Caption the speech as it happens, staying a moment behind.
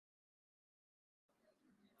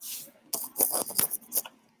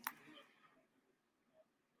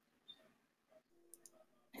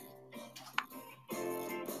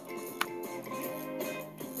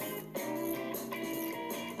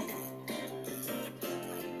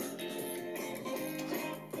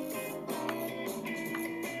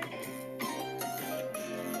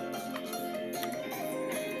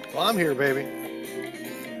I'm here, baby.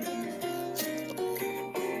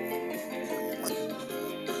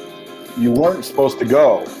 You weren't supposed to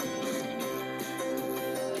go.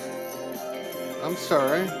 I'm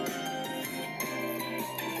sorry.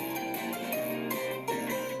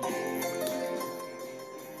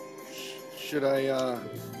 Should I, I'll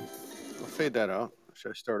fade that out.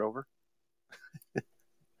 Should I start over?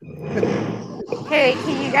 Hey,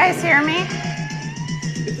 can you guys hear me?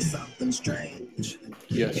 It's something strange.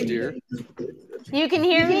 Yes, dear. You can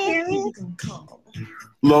hear me?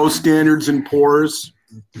 Low standards and pours.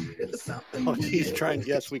 Oh, he's trying.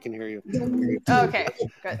 Yes, we can hear you. Okay,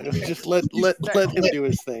 good. Just let him do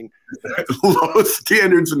his thing. Low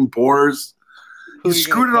standards and pours. Who You you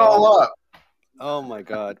screwed it gonna all call? up. Oh my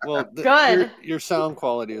God. Well, Good. Your sound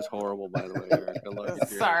quality is horrible, by the way, Eric. I love you,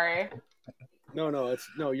 dear. Sorry.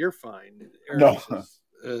 No, you're fine. No. Eric's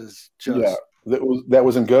is just. Yeah, that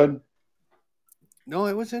wasn't good. No,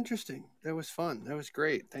 it was interesting. That was fun. That was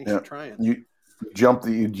great. Thanks for trying. You jumped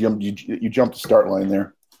the start line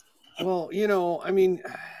there. Well, I mean,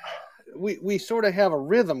 we sort of have a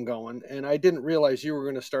rhythm going, and I didn't realize you were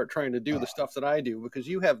going to start trying to do the stuff that I do because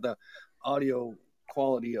you have the audio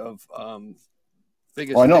quality of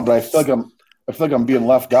biggest. Oh, I know, but I feel like I'm being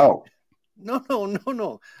left out.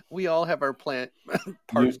 No. We all have our parts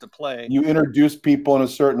to play. You introduce people in a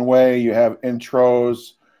certain way. You have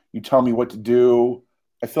intros. You tell me what to do.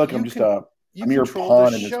 I feel like I'm your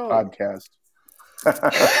pawn in this podcast.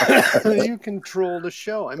 You control the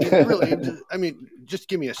show. I mean, really. Just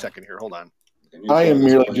give me a second here. Hold on. I am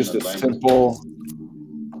merely just a simple.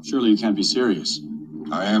 Surely you can't be serious.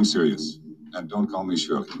 I am serious. And don't call me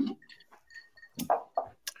Shirley.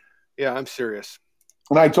 Yeah, I'm serious.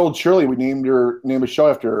 And I told Shirley we name a show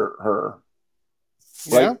after her.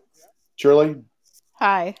 Right? Yeah. Shirley?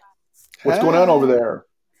 Hi. What's going on over there?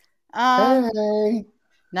 Hey.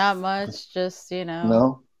 Not much. Just,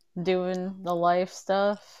 No? doing the life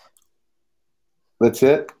stuff. That's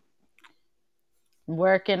it?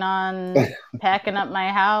 Working on packing up my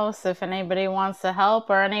house. If anybody wants to help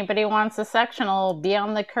or anybody wants a sectional, be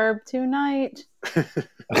on the curb tonight.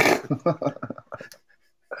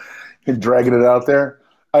 You're dragging it out there?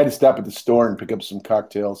 I had to stop at the store and pick up some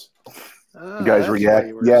cocktails. You guys were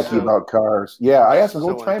yakking about cars. Yeah, I asked him,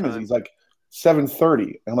 what time is it? He's like,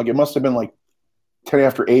 7:30. I'm like, it must have been like 10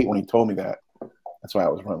 after 8 when he told me that. That's why I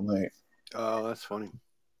was running late. Oh, that's funny.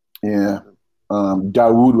 Yeah.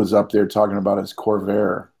 Dawood was up there talking about his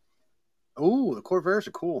Corvair. Oh, the Corvairs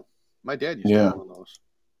are cool. My dad used to have one of those.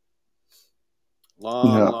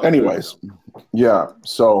 Long anyways,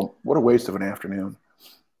 so what a waste of an afternoon.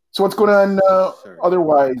 So what's going on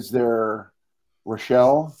otherwise there,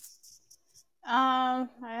 Rochelle?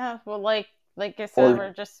 Like I said,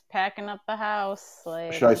 we're just packing up the house.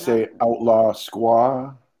 Should I say outlaw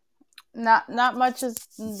squaw? Not much is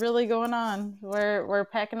really going on. We're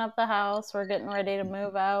packing up the house. We're getting ready to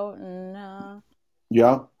move out and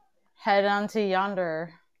head on to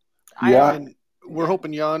Yonder. And we're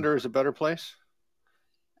hoping Yonder is a better place.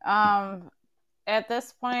 At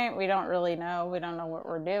this point, we don't really know. We don't know what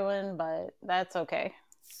we're doing, but that's okay.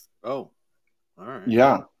 Oh, all right.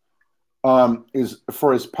 Yeah. Is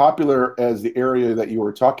for as popular as the area that you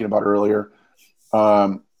were talking about earlier,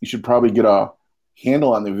 you should probably get a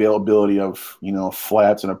handle on the availability of,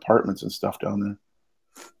 flats and apartments and stuff down there.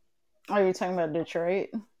 Are you talking about Detroit?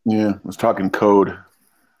 Yeah, I was talking code.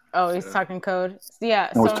 Oh, he's talking code?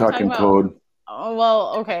 Yeah. I was talking code. Oh,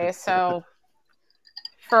 well, okay, so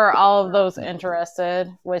for all of those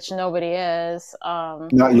interested, which nobody is.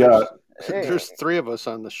 Not yet. There's 3 of us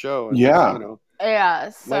on the show. And, yeah. Yeah,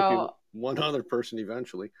 so. Might be one other person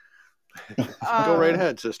eventually. Go right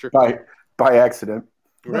ahead, sister. By accident.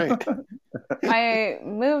 Right. I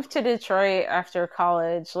moved to Detroit after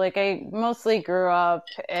college. Like, I mostly grew up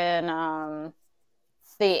in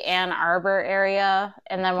the Ann Arbor area.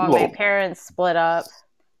 And then when my parents split up,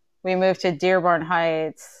 we moved to Dearborn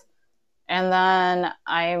Heights. And then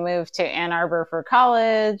I moved to Ann Arbor for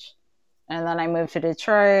college. And then I moved to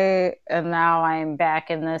Detroit. And now I'm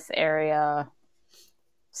back in this area.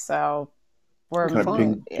 So we're kind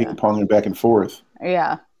of ping-ponging back and forth.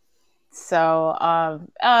 Yeah. So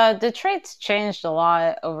Detroit's changed a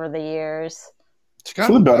lot over the years. It's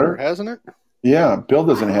gotten better, hasn't it? Yeah. Bill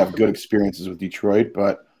doesn't have good experiences with Detroit,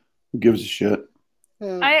 but who gives a shit?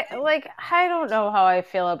 I don't know how I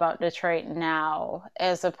feel about Detroit now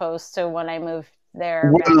as opposed to when I moved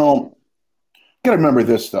there. Well, you got to remember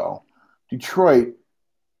this, though. Detroit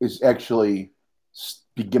is actually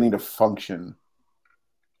beginning to function.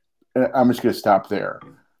 I'm just going to stop there.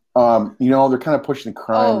 They're kind of pushing the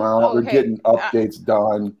crime out. Okay. They're getting updates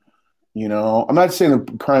done. You know, I'm not saying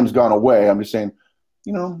the crime's gone away. I'm just saying,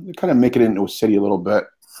 you know, they kind of make it into a city a little bit.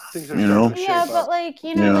 Things are starting to shape up. But like,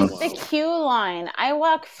 you know, like the queue line. I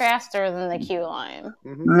walk faster than the queue line.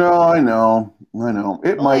 Mm-hmm. No, I know.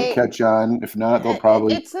 It might catch on. If not, they'll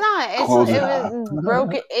probably. It's not.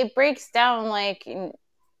 It breaks down like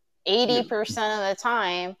 80% of the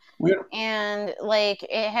time, and like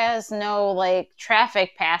it has no like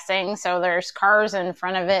traffic passing, so there's cars in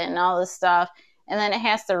front of it and all this stuff. And then it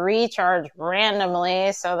has to recharge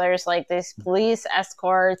randomly, so there's like these police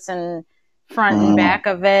escorts and front and back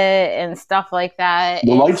of it and stuff like that.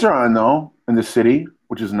 The lights are on though in the city,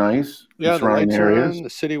 which is nice. Yeah, the lights are on. The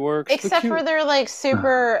city works, except for they're like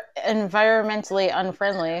super environmentally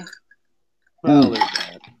unfriendly. Well,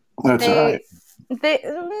 that's all right.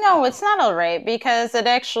 No, it's not all right, because it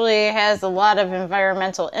actually has a lot of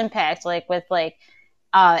environmental impact, like with like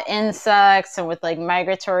insects and with like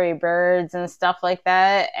migratory birds and stuff like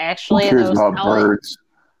that. Actually, who cares about birds?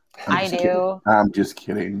 I do. I'm just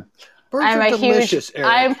kidding. Birds are delicious,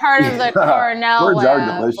 Eric. I'm part of the Cornell birds lab.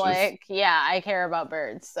 Are delicious. Like, yeah, I care about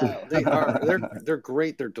birds. So they are. They're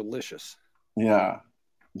great. They're delicious. Yeah.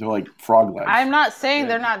 They're like frog legs. I'm not saying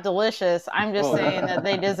they're not delicious. I'm just saying that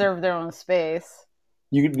they deserve their own space.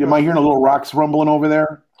 Am I hearing a little rocks rumbling over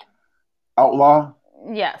there? Outlaw?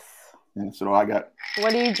 Yes. And so I got.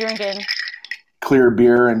 What are you drinking? Clear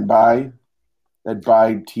beer and I'd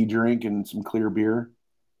buy tea drink and some clear beer.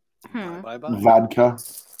 Vodka.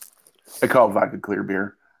 I call it vodka clear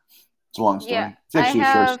beer. It's a long story. Yeah, it's actually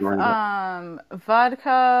a short story.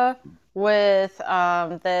 Vodka with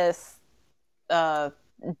this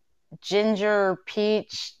ginger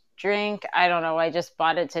peach drink. I don't know. I just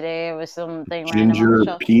bought it today. It was something ginger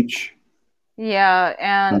peach. Yeah,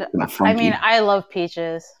 and I mean, I love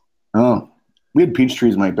peaches. Oh, we had peach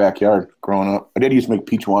trees in my backyard growing up. I did used to make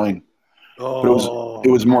peach wine. Oh, but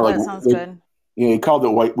it was more like that sounds good. Yeah, he called it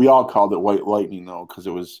white. We all called it white lightning though, because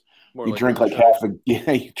it was more you drink like half a.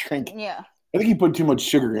 Yeah, you drink. Yeah. I think you put too much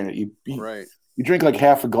sugar in it. You right. You drink like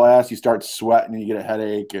half a glass, you start sweating, and you get a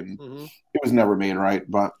headache, and it was never made right.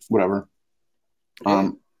 But whatever.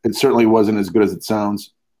 Yeah. It certainly wasn't as good as it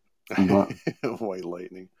sounds. But white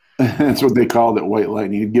lightning. That's what they called it, white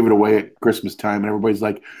lightning. You'd give it away at Christmas time, and everybody's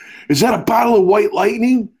like, "Is that a bottle of white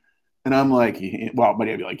lightning?" And I'm like, "Well," but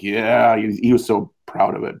he'd be like, "Yeah." He was so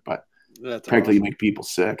proud of it, but practically you make people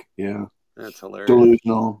sick. Yeah. That's hilarious.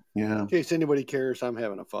 Delusional, yeah. In case anybody cares, I'm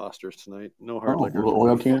having a Foster's tonight. No hard liquor.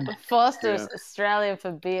 Oil can? Foster's Australian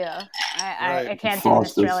for beer. I can't do an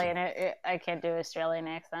Australian. I can't do an Australian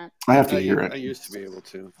accent. I have to hear it. I used to be able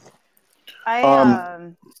to.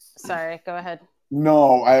 Sorry, go ahead.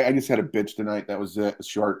 No, I just had a bitch tonight. That was a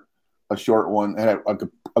short one. I had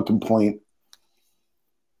a complaint.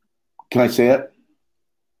 Can I say it?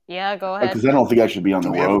 Yeah, go ahead. Because I don't think I should be on the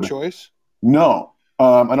road. Do we have a choice? No.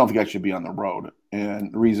 I don't think I should be on the road.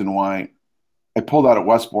 And the reason why, I pulled out at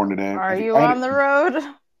Westbourne today. Are you on the road?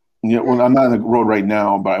 Yeah, well, I'm not on the road right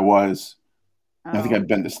now, but I was. I think I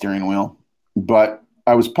bent the steering wheel. But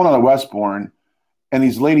I was pulling out of Westbourne, and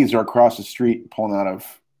these ladies are across the street pulling out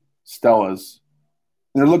of Stella's.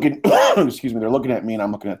 And they're looking, excuse me, they're looking at me, and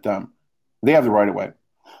I'm looking at them. They have the right of way.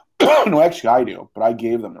 No, actually, I do, but I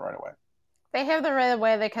gave them the right of way. They have the right of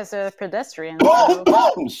way because they're pedestrians.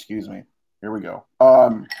 Excuse me. Here we go.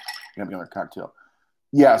 Gonna be another cocktail.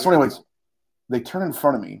 Yeah. So, anyways, they turn in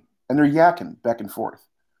front of me and they're yakking back and forth.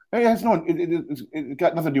 It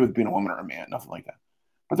got nothing to do with being a woman or a man, nothing like that.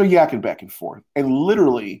 But they're yakking back and forth and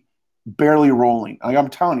literally barely rolling. I'm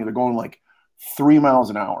telling you, they're going like 3 miles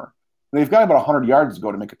an hour. And they've got about 100 yards to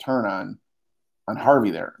go to make a turn on Harvey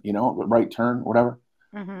there. You know, right turn, whatever.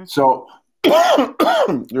 Mm-hmm. So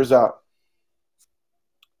there's a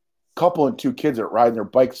couple and two kids that are riding their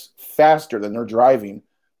bikes faster than they're driving.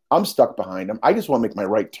 I'm stuck behind them. I just want to make my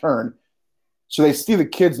right turn. So they see the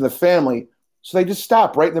kids and the family. So they just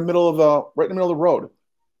stop right in the middle of the road,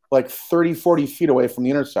 like 30, 40 feet away from the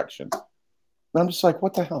intersection. And I'm just like,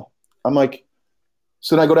 what the hell? I'm like,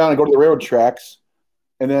 so then I go down and go to the railroad tracks.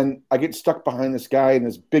 And then I get stuck behind this guy in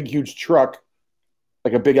this big, huge truck,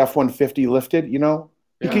 like a big F-150 lifted, you know?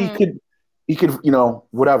 Yeah. You could, you know,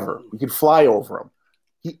 whatever. You could fly over him.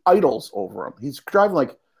 He idles over him. He's driving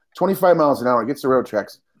like 25 miles an hour, gets the railroad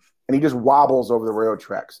tracks, and he just wobbles over the railroad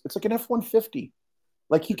tracks. It's like an F-150.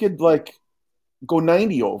 Like he could like go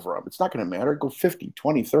 90 over him. It's not going to matter. Go 50,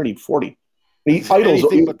 20, 30, 40. And he idles.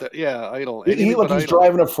 Idle. He's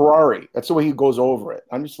driving a Ferrari. That's the way he goes over it.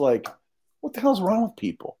 I'm just like, what the hell's wrong with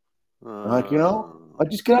people? Like, you know, like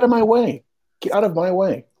just get out of my way. Get out of my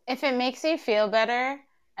way. If it makes you feel better,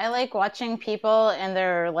 I like watching people in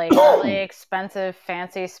their like really expensive,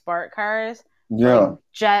 fancy sport cars like,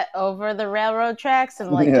 jet over the railroad tracks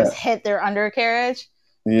and just hit their undercarriage.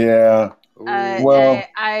 Yeah.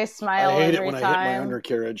 I smile I hate every it when time. I hit my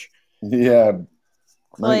undercarriage. Yeah.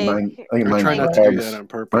 Like, I try not to do that on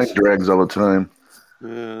purpose. Mine drags all the time.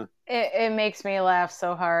 Yeah. It makes me laugh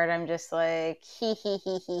so hard. I'm just like, hee.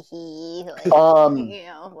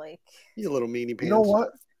 Like, you little meanie pants. You know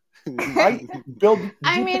what?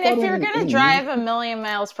 I mean, if you're going to drive 1,000,000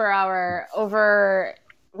 miles per hour over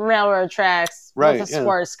railroad tracks with a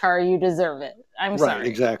sports car, you deserve it. I'm sorry.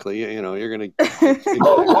 Exactly. You're going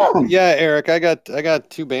to. Yeah, Eric, I got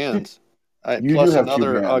 2 bands. Plus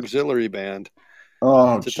another auxiliary band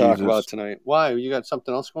to talk about tonight. Why? You got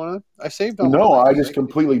something else going on? I saved all No, I just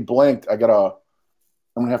completely blanked. I'm going to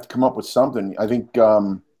have to come up with something. I think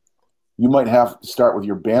you might have to start with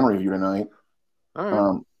your band review tonight. All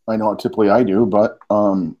right. I know typically I do, but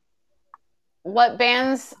what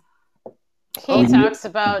bands he talks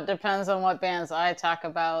about depends on what bands I talk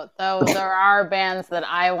about. Though there are bands that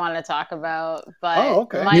I want to talk about,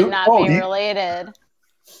 but might not be related.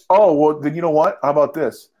 Oh, well, then you know what? How about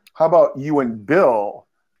this? How about you and Bill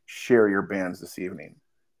share your bands this evening?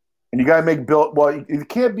 And you got to make Bill, well, it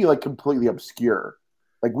can't be like completely obscure.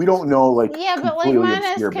 Like, we don't know, like, yeah, but like mine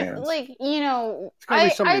is like, I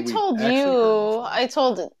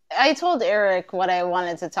told Eric what I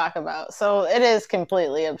wanted to talk about, so it is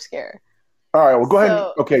completely obscure. All right, well, go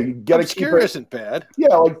ahead. Okay, you got to keep it. Isn't bad.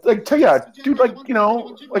 Yeah, dude,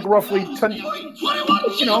 like roughly 10,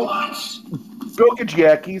 Bill gets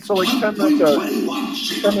Jackie, so like 10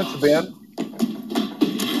 minutes a band.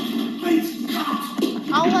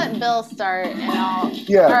 I'll let Bill start, and I'll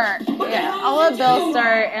let Bill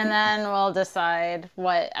start, and then we'll decide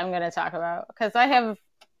what I'm going to talk about, because I have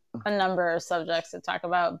a number of subjects to talk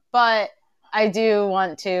about, but I do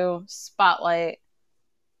want to spotlight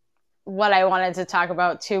what I wanted to talk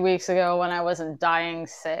about 2 weeks ago when I wasn't dying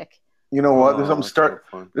sick. You know what?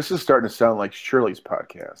 This is starting to sound like Shirley's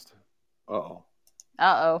podcast. Uh-oh.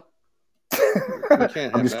 I'm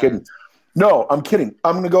just kidding. No, I'm kidding.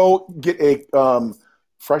 I'm going to go get a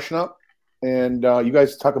freshen up, and you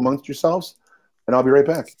guys talk amongst yourselves, and I'll be right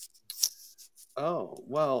back. Oh,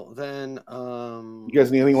 well, then... you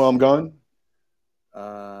guys need anything while I'm gone?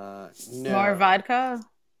 No. More vodka?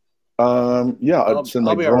 Yeah, I'll send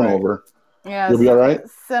my drone over. Yeah, you'll be all right?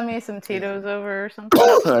 Send me some Tito's over or something.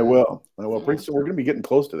 I will. Pretty soon we're going to be getting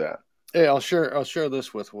close to that. Hey, I'll share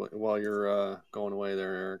this while you're going away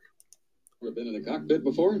there, Eric. Ever been in a cockpit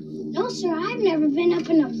before? No, sir. I've never been up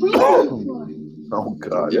in a plane before. Oh,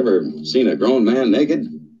 God. You ever seen a grown man naked?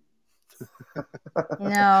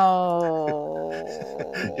 No.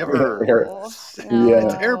 You ever? No. Yeah.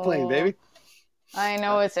 It's airplane, baby. I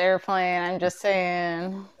know it's airplane. I'm just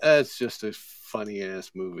saying. It's just a funny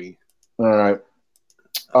ass movie. All right.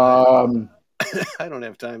 I don't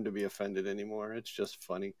have time to be offended anymore. It's just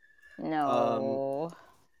funny. No.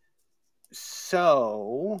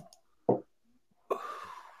 So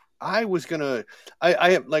I was gonna.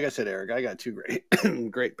 I like I said, Eric. I got 2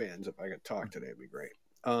 great bands. If I could talk today, it'd be great.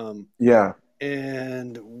 Yeah.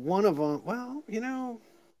 And one of them. Well,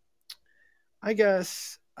 I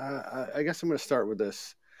guess I'm going to start with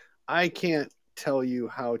this. I can't tell you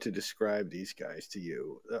how to describe these guys to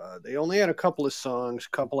you. They only had a couple of songs,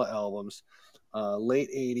 couple of albums, late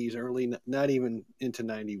 80s, early, not even into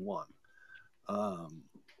 91.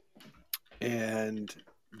 And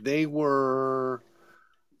they were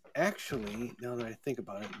actually, now that I think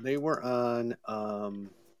about it, they were on,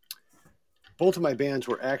 both of my bands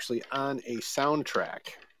were actually on a soundtrack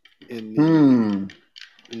in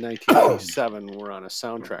 1987. We're on a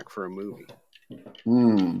soundtrack for a movie.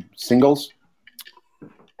 Singles?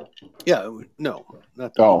 Yeah, no,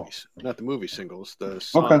 not the movies, not the movie singles. The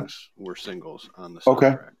songs were singles on the soundtrack.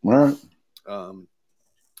 Okay, all right.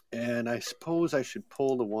 And I suppose I should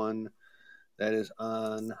pull the one that is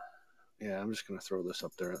on. Yeah, I'm just going to throw this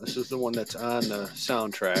up there. This is the one that's on the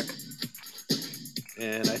soundtrack,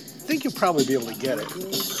 and I think you'll probably be able to get it.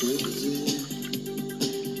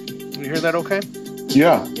 Can you hear that? Okay.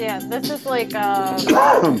 Yeah. Yeah, this is like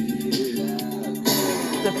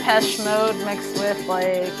Depeche Mode mixed with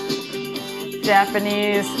like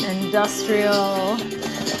Japanese industrial.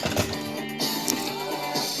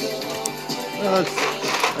 I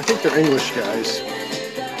think they're English guys.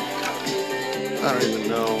 I don't even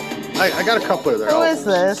know. I got a couple of their albums.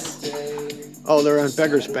 Who is this? Oh, they're on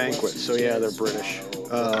Beggar's Banquet, so yeah, they're British.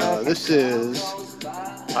 This is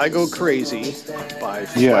I Go Crazy by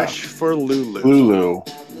Flesh for Lulu. Lulu.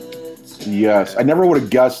 Yes. I never would have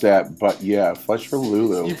guessed that, but yeah, Flesh for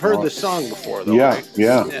Lulu. You've heard this song before, though, yeah, right?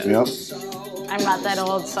 Yeah. I'm not that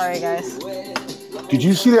old. Sorry, guys. Did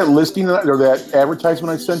you see that listing or that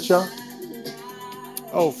advertisement I sent you?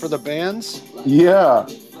 Oh, for the bands? Yeah.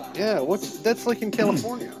 Yeah, that's like in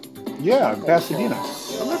California. Yeah, Pasadena.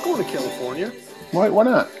 I'm not going to California. Why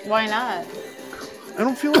not? Why not? I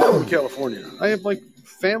don't feel like going to California. I have like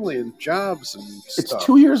family and jobs and stuff. It's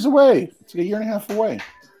 2 years away. It's a year and a half away.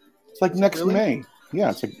 It's like next May.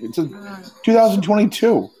 Yeah, it's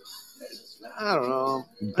 2022. I don't know.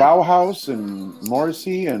 Bauhaus and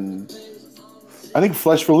Morrissey and I think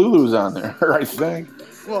Flesh for Lulu's on there. I think.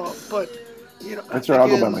 Well, but that's where I'll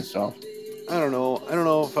go by myself. I don't know. I don't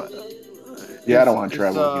know if. I don't want to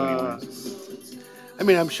travel with you anyway. I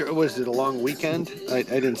mean, I'm sure. Was it a long weekend? I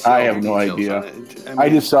didn't see. I have no idea. I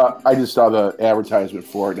just saw the advertisement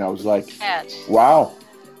for it, and I was like, "Wow,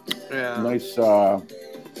 yeah, nice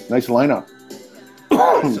lineup."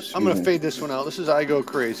 I'm going to fade this one out. This is I Go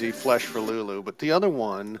Crazy, Flesh for Lulu. But the other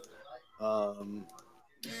one,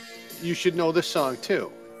 you should know this song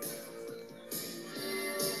too.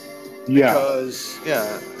 Yeah. Because,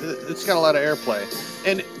 it's got a lot of airplay.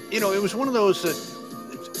 And, it was one of those that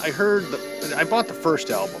I bought the first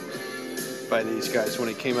album by these guys when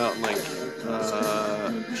it came out, and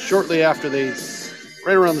shortly after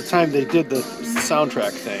right around the time they did the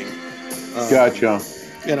soundtrack thing. Gotcha.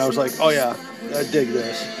 And I was like, oh yeah, I dig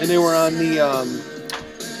this. And they were on the,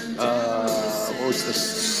 what was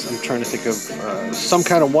this? I'm trying to think of, Some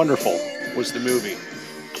Kind of Wonderful was the movie.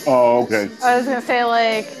 Oh, okay. I was going to say,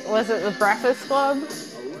 was it The Breakfast Club?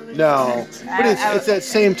 No, but it's that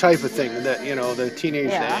same type of thing, that, the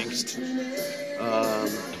teenage angst.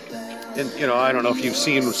 And, I don't know if you've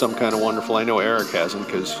seen Some Kind of Wonderful. I know Eric hasn't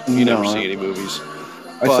because you never see any movies.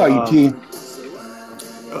 I saw E.T.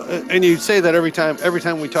 And you say that every time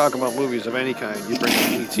we talk about movies of any kind, you bring up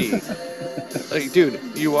E.T. Like, dude,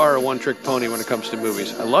 you are a one-trick pony when it comes to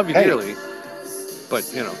movies. I love you dearly,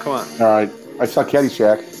 but, come on. All right. I saw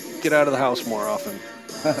Caddyshack. Get out of the house more often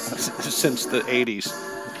since the 80s.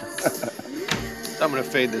 I'm going to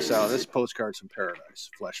fade this out. This is Postcards from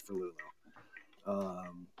Paradise, Flesh for Lulu.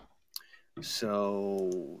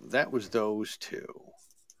 So that was those two.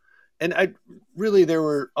 And there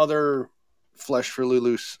were other Flesh for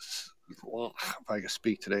Lulu, well, if I could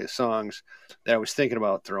speak today, songs that I was thinking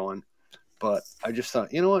about throwing. But I just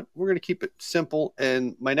thought, you know what? We're going to keep it simple.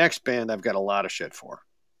 And my next band, I've got a lot of shit for.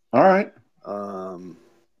 All right.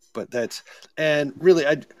 But and really,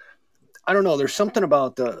 I don't know. There's something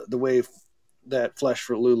about the way that Flesh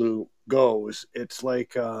for Lulu goes. It's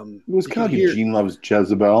like it was kind of like Gene Loves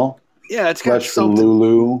Jezebel. Yeah, it's got Flesh for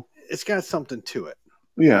Lulu. It's got something to it.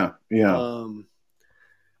 Yeah.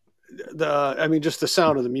 Just the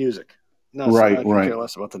sound of the music. I care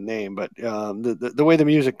less about the name, but the way the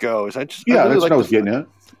music goes, that's what I was getting at.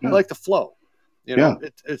 Yeah. I like the flow.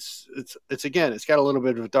 It's again, it's got a little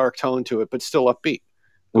bit of a dark tone to it, but still upbeat.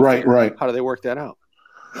 Right. How do they work that out?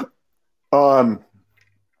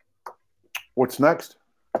 What's next?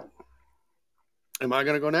 Am I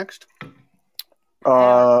going to go next?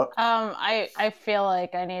 I feel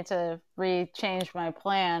like I need to change my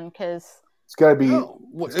plan because it's got to be.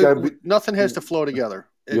 Nothing has to flow together.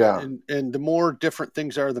 And the more different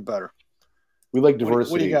things are, the better. We like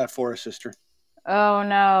diversity. What do you got for us, sister? Oh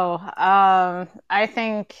no. I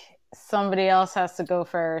think somebody else has to go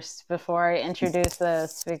first before I introduce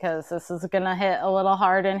this because this is gonna hit a little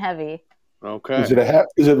hard and heavy. Okay. Is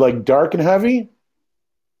it like dark and heavy?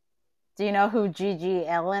 Do you know who Gigi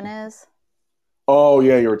Ellen is? Oh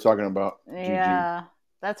yeah, you were talking about Gigi.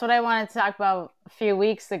 That's what I wanted to talk about a few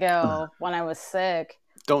weeks ago when I was sick.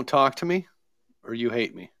 Don't talk to me, or you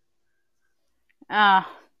hate me.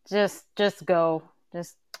 Just go.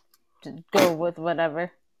 Just go with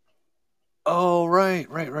whatever. Oh, right.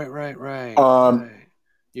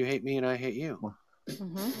 You hate me and I hate you.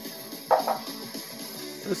 Mm-hmm.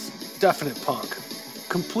 This is definite punk.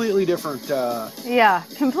 Completely different.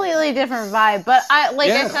 Completely different vibe. But I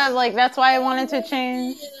said, that's why I wanted to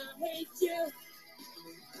change.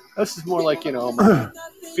 This is more like,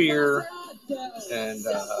 Fear and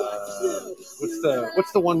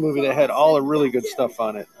what's the one movie that had all the really good stuff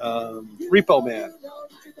on it? Repo Man.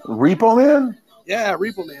 Repo Man? Yeah,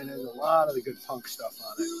 Repo Man has a lot of the good punk stuff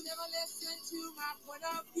on it.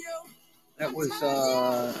 That was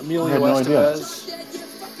Emilio Estevez.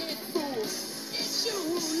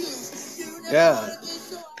 Yeah.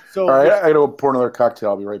 So, all right, I gotta go pour another cocktail.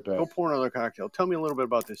 I'll be right back. Go pour another cocktail. Tell me a little bit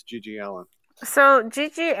about this Gigi Allen. So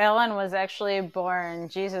Gigi Allen was actually born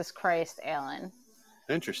Jesus Christ Allen.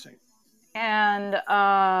 Interesting. And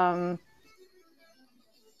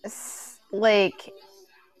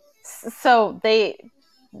so they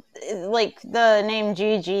the name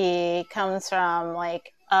Gigi comes from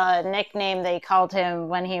nickname they called him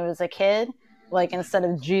when he was a kid. Like instead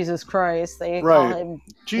of Jesus Christ, they call him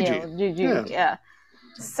Gigi. Gigi. Yeah.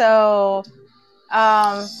 So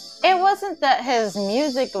it wasn't that his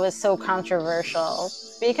music was so controversial,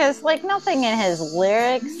 because like nothing in his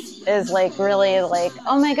lyrics is like really like,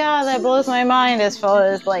 oh my god, that blows my mind as far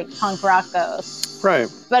as like punk rock goes. Right.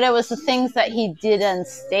 But it was the things that he did on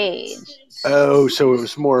stage. Oh, so it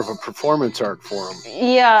was more of a performance art for him.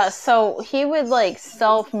 Yeah, so he would like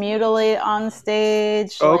self-mutilate on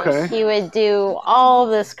stage. Okay. Like, he would do all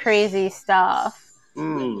this crazy stuff.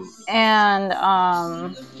 And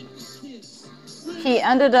he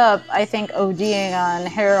ended up, I think, ODing on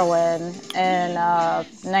heroin in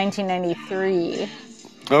 1993.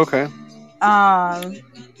 Okay.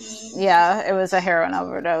 Yeah, it was a heroin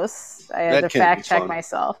overdose. I had to fact check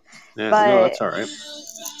myself. Yeah, but no, that's all right.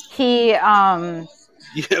 He well,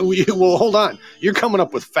 hold on. You're coming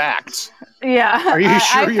up with facts. Yeah. Are you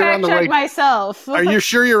sure you're on the right myself? Are you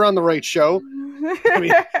sure you're on the right show? I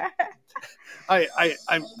mean, I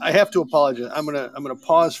have to apologize. I'm gonna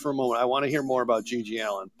pause for a moment. I want to hear more about Gigi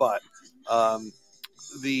Allen, but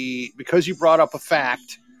because you brought up a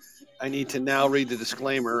fact, I need to now read the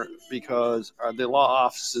disclaimer, because the law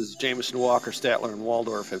offices Jameson, Walker, Statler, and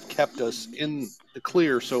Waldorf have kept us in the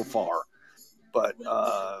clear so far. But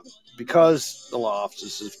because the law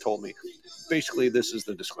offices have told me, basically this is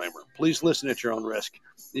the disclaimer. Please listen at your own risk.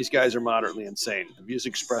 These guys are moderately insane. The views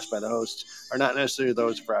expressed by the hosts are not necessarily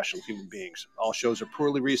those of rational human beings. All shows are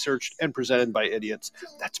poorly researched and presented by idiots.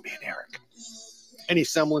 That's me and Eric. Any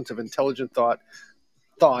semblance of intelligent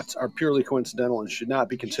thoughts are purely coincidental and should not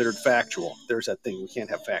be considered factual. There's that thing. We can't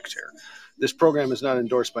have facts here. This program is not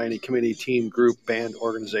endorsed by any committee, team, group, band,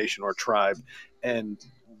 organization, or tribe. And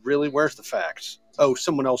really, where's the facts? Oh,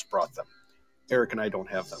 someone else brought them. Eric and I don't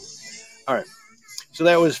have them. All right. So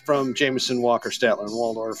that was from Jameson, Walker, Statler, and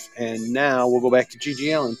Waldorf. And now we'll go back to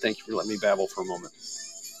Gigi Allen. Thank you for letting me babble for a moment.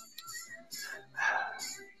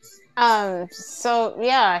 So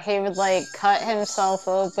yeah, he would like cut himself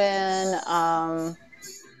open.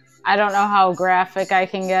 I don't know how graphic I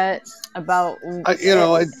can get about.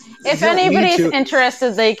 If anybody's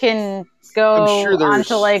interested, they can go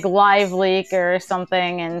onto like Live Leak or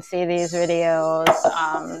something and see these videos.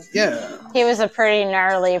 Yeah, he was a pretty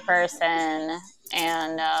gnarly person,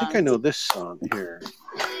 and I think I know this song here.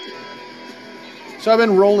 So I've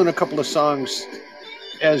been rolling a couple of songs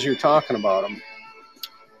as you're talking about them.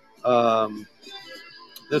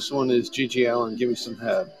 This one is Gigi Allen, Give Me Some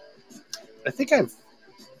Head. I think I've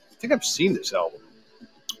seen this album.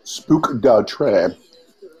 Spook da Tre.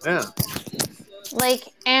 Yeah. Like,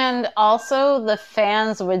 and also the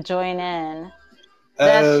fans would join in.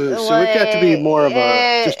 So it got to be more of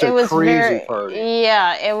a crazy party.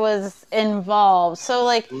 Yeah, it was involved. So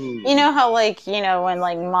like, you know how like, when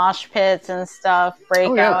like mosh pits and stuff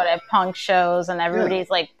break out at punk shows and everybody's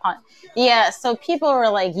like so people were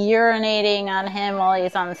like urinating on him while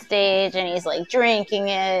he's on stage and he's like drinking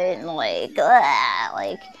it and like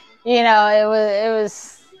it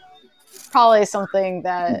was probably something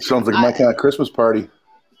that sounds like my kind of Christmas party.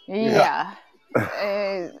 Yeah.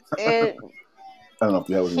 I don't know if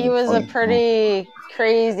that was. He was funny. A pretty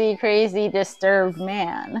crazy, disturbed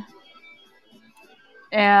man,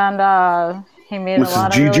 and he made a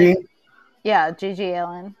lot of. Gigi? Gigi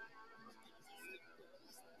Allen.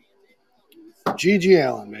 Gigi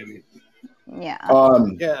Allen, maybe. Yeah.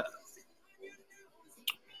 Yeah.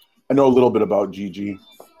 I know a little bit about Gigi.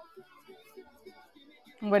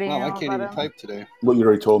 What do you know? I can't even type today. What you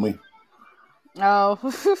already told me. Oh.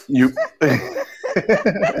 You.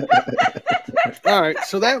 All right,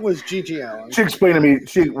 so that was Gigi Allen. She explained to me.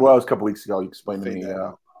 It was a couple weeks ago. You explained to me.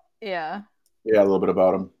 Yeah, a little bit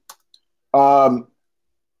about him. What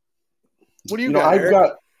do you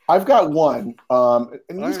got? I've got one.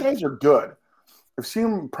 And these guys are good. I've seen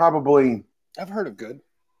them probably. I've heard of good.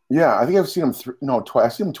 Yeah, I think I've seen them twice.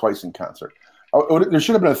 I've seen them twice in concert. There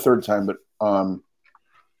should have been a third time, but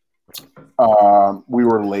we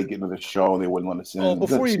were late getting to the show and they wouldn't let us in. Oh,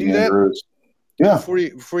 before you do that. Yeah. Before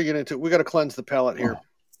you get into it, we got to cleanse the palate here.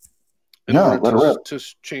 Let it rip.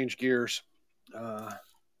 Just change gears. What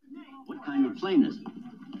kind of plane is it?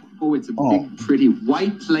 Oh, it's a big, pretty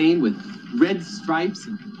white plane with red stripes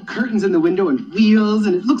and curtains in the window and wheels,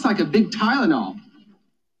 and it looks like a big Tylenol.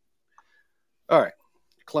 All right.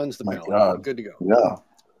 Cleanse the palate. God. Good to go. Yeah.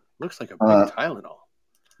 Looks like a big Tylenol.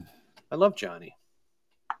 I love Johnny.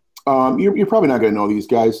 You're probably not going to know these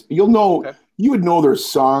guys. You'll know. Okay. You would know their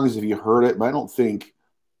songs if you heard it, but I'm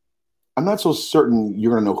not so certain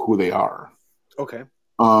you're going to know who they are. Okay.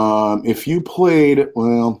 If you played, I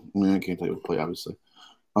can't tell you what to play, obviously.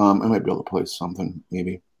 I might be able to play something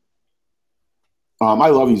maybe. I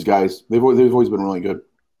love these guys. They've always been really good.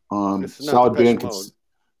 Solid band.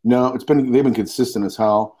 No, they've been consistent as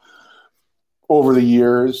hell over the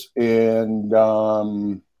years. And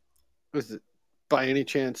was it by any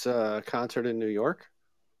chance a concert in New York?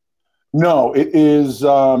 No, it is.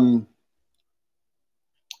 Let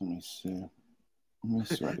me see.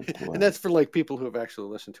 And that's for like people who have actually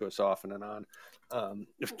listened to us off and on.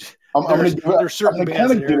 There's certain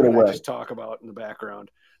bands that I just talk about in the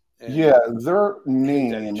background. Yeah, their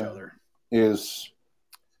name is.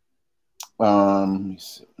 Let me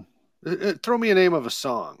see. Throw me a name of a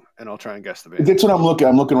song, and I'll try and guess the band. That's what I'm looking.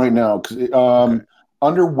 I'm looking right now because Okay.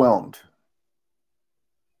 Underwhelmed.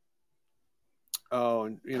 Oh,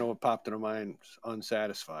 and you know what popped into mind?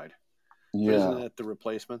 Unsatisfied. Yeah. Isn't that the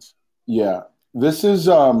Replacements? Yeah. This is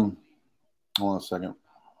hold on a second.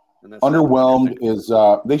 Underwhelmed is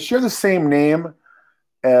they share the same name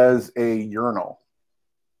as a urinal.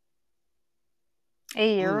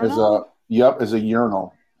 A urinal? As a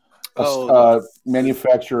urinal.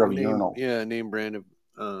 Manufacturer of urinal. Yeah, name brand of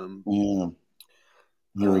yeah.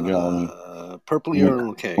 Here we go. Purple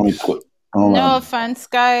urinal cakes. No offense,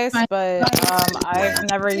 guys, but I've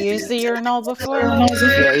never used a urinal before. No,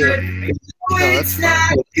 that's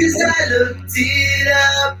fine.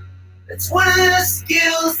 It's one of the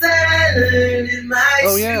skills that I learned in my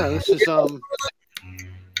Oh yeah, this is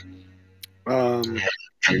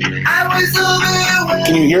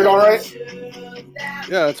Can you hear it all right?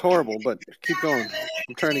 Yeah, it's horrible, but keep going.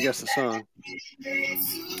 I'm trying to guess the song.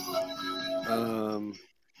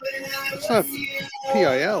 It's not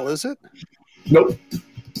PIL, is it? Nope.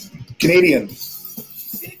 Canadian.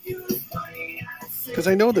 Because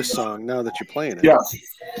I know this song now that you're playing it. Yeah.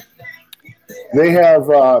 They have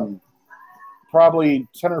probably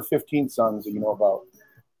 10 or 15 songs that you know about.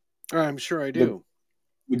 I'm sure I do.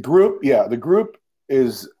 The group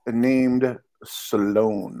is named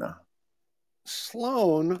Sloan.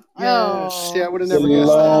 Sloan? Yes. Yeah, I would have never guessed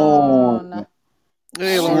that.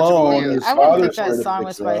 Hey, Sloan. I wouldn't think that song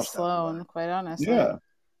was by Sloan, quite honestly. Yeah.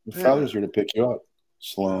 Your father's here to pick you up.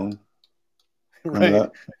 Sloan. Right.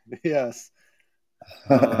 Yes.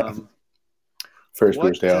 First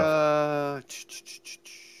day off.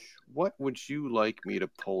 What would you like me to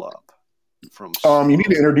pull up from? You need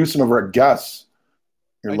to introduce some of our guests.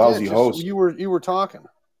 Your lousy host. You were talking.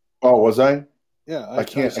 Oh, was I? Yeah, I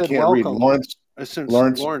can't welcome. read. Lawrence.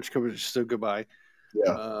 Lawrence said goodbye.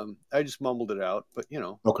 Yeah. I just mumbled it out, but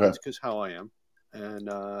okay. That's because how I am. And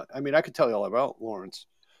I mean, I could tell you all about Lawrence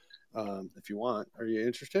if you want. Are you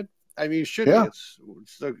interested? I mean, you should be. It's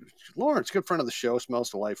Lawrence, good friend of the show, smells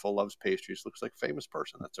delightful, loves pastries, looks like a famous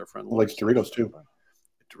person. That's our friend Lawrence. Likes Doritos too.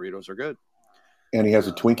 Doritos are good. And he has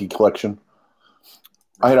a Twinkie collection.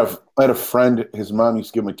 I had a friend, his mom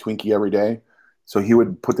used to give him a Twinkie every day. So he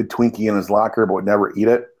would put the Twinkie in his locker but would never eat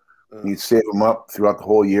it. He'd save them up throughout the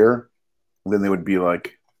whole year. And then they would be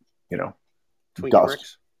like, Twinkie dust.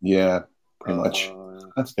 Bricks? Yeah, pretty much.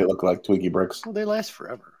 They look like Twinkie bricks. Well, they last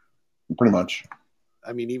forever. Pretty much.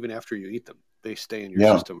 I mean, even after you eat them, they stay in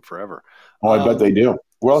your system forever. Oh, I bet they do.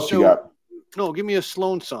 What else you got? No, give me a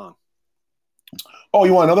Sloan song. Oh,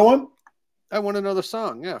 you want another one? I want another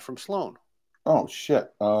song, from Sloan. Oh,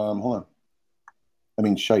 shit. Hold on. I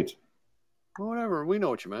mean, shite. Whatever. We know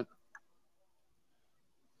what you meant.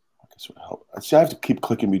 I guess it would help. See, I have to keep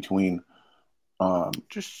clicking between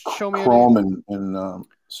just show me Chrome and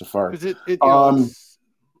Safari. It's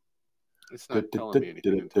not telling me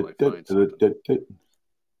anything until I find something.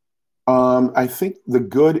 I think the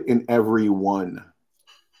good in everyone.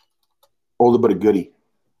 Older but a goodie.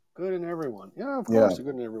 Good in everyone. Yeah, of course,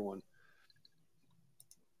 good in everyone.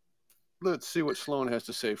 Let's see what Sloan has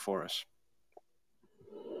to say for us.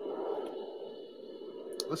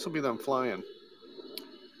 This will be them flying.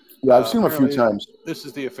 Yeah, I've seen them a few times. This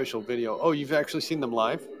is the official video. Oh, you've actually seen them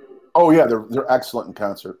live? Oh yeah, they're excellent in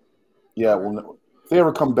concert. Yeah, well, if they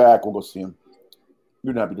ever come back, we'll go see them.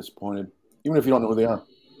 You'd not be disappointed, even if you don't know who they are.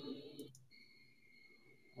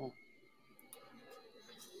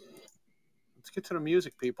 Let's get to the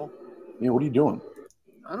music, people. Yeah, what are you doing?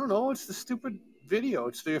 I don't know. It's the stupid video.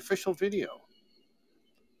 It's the official video,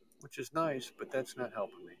 which is nice, but that's not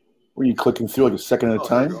helping me. Were you clicking through like a second at a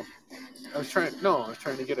time? I was trying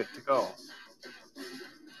to get it to go.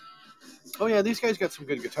 Oh yeah, these guys got some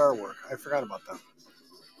good guitar work. I forgot about them.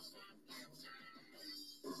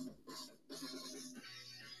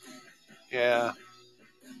 Yeah.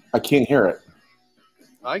 I can't hear it.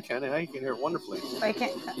 I can hear it wonderfully. I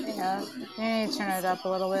can't. Yeah, you need to turn it up a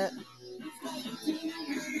little bit.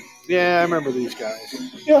 Yeah, I remember these guys.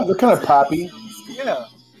 Yeah, they're kind of poppy. Yeah.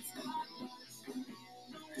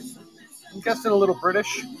 guessing a little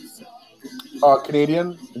British.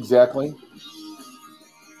 Canadian, exactly.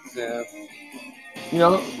 Yeah. You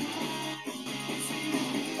know.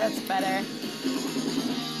 That's better.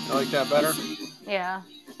 I like that better? Yeah.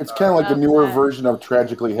 It's kind of like the newer version of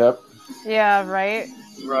Tragically Hip. Yeah, right?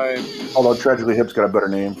 Right. Although Tragically Hip's got a better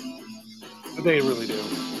name. They really do.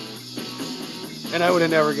 And I would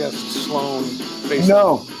have never guessed Sloan.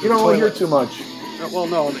 No, you don't really hear too much. Well,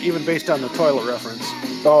 no, even based on the toilet reference.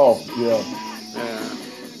 Oh, yeah.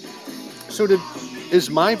 So is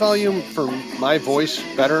my volume for my voice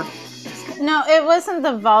better? No, it wasn't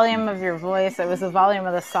the volume of your voice. It was the volume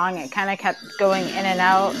of the song. It kind of kept going in and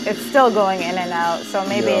out. It's still going in and out. So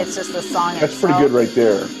maybe it's just the song That's itself. pretty good right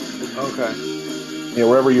there. Okay. Yeah,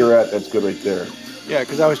 wherever you're at, that's good right there. Yeah,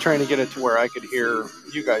 because I was trying to get it to where I could hear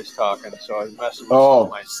you guys talking, so I was messing with some of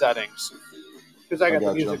my settings. Because I got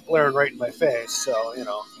the music blaring right in my face, so, you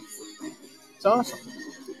know. It's awesome.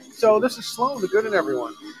 So this is Sloan, the Good in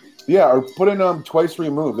Everyone. Yeah, or put in Twice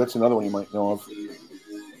Removed. That's another one you might know of.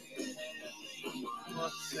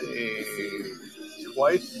 Let's see.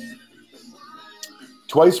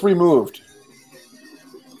 Twice Removed.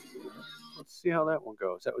 Let's see how that one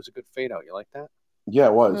goes. That was a good fade out. You like that? Yeah,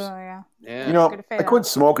 it was. Oh, yeah. You know, I quit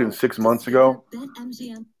smoking 6 months ago.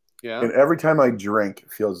 Yeah. And every time I drink,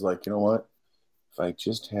 it feels like, you know what? If I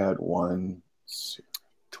just had one.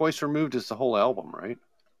 Twice Removed is the whole album, right?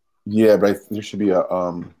 Yeah, but there should be a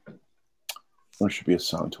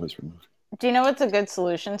song, Twice Removed. Do you know what's a good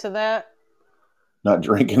solution to that? Not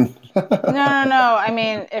drinking. No. I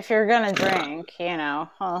mean, if you're going to drink, you know.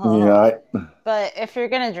 Yeah. But if you're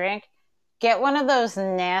going to drink, get one of those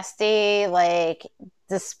nasty, like,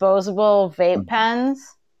 disposable vape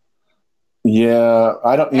pens. Yeah,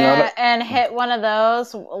 I don't. And hit one of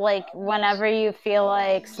those, like, whenever you feel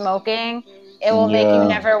like smoking. It will make you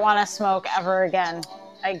never want to smoke ever again.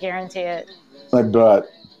 I guarantee it. I bet.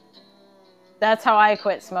 That's how I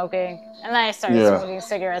quit smoking. And then I started smoking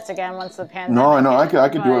cigarettes again once the pandemic. No, I know. I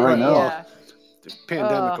could do it right now. Yeah. The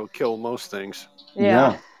pandemic will kill most things.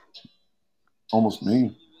 Yeah. Almost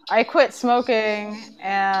me. I quit smoking,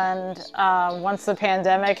 and once the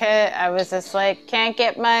pandemic hit, I was just like, can't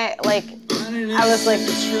get my, like, I was like,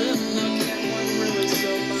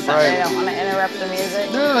 sorry, I don't want to interrupt the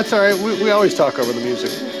music. No, that's all right. We always talk over the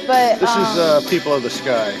music. But this is People of the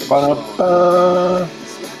Sky.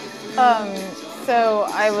 So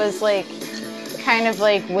I was like, kind of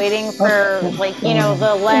like waiting for, like, you know,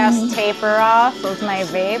 the last taper off of my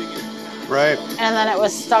vape. Right. And then it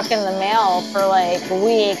was stuck in the mail for like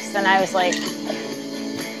weeks, and I was like,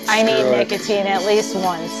 I need nicotine at least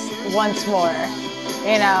once more,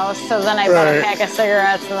 you know. So then I bought a pack of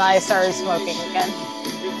cigarettes, and then I started smoking again.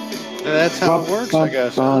 And that's how it works, I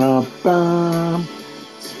guess.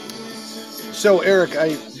 So Eric,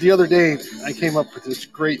 the other day I came up with this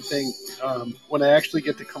great thing. When I actually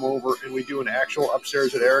get to come over and we do an actual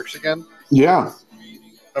Upstairs at Eric's again. Yeah.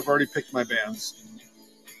 I've already picked my bands.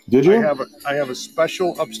 Did you? I have a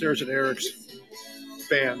special Upstairs at Eric's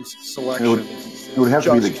bands selection. It would have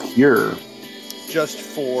to be The Cure. Just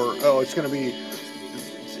for it's going to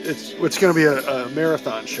be a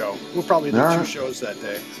marathon show. We'll probably do 2 shows that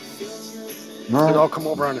day. And I'll come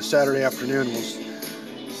over on a Saturday afternoon. We'll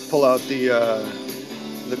pull out the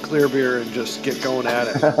clear beer and just get going at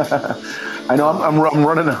it. I know I'm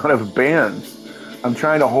running out of bands. I'm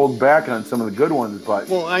trying to hold back on some of the good ones,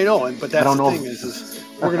 but I know, but that's the thing is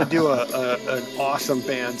we're gonna do an awesome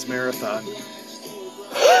bands marathon.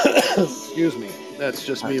 Excuse me, that's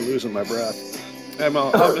just me losing my breath.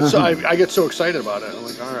 I get so excited about it. I'm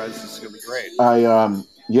like, all right, this is gonna be great. I'm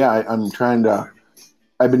trying to.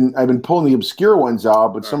 I've been pulling the obscure ones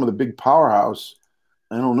out, but some of the big powerhouse,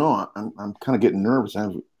 I don't know. I'm kind of getting nervous.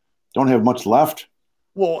 I don't have much left.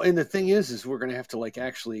 Well, and the thing is we're going to have to like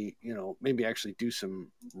actually, you know, maybe actually do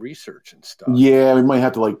some research and stuff. Yeah, we might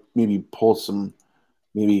have to like maybe pull some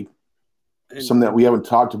that we haven't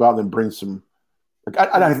talked about, and then bring some. Like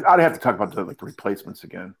I'd have to talk about the replacements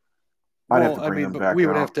again. I'd have to bring them back. We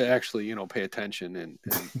would have to actually, you know, pay attention and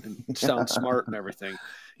sound smart and everything.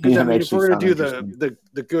 Because if we're going to do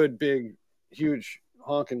the good, big, huge,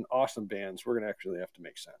 honking, awesome bands, we're going to actually have to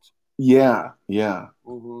make sense. Yeah.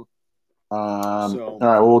 Mm-hmm. All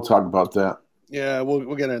right, we'll talk about that. Yeah,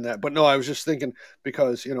 we'll get into that. But no, I was just thinking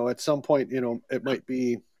because, you know, at some point, you know, it might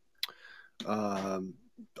be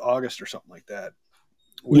August or something like that.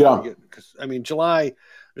 Because I mean, July,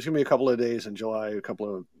 there's going to be a couple of days in July, a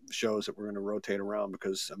couple of shows that we're going to rotate around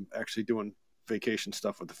because I'm actually doing vacation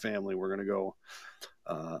stuff with the family. We're going to go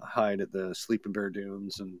hide at the Sleeping Bear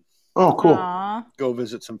Dunes and cool. Aww. Go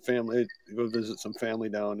visit some family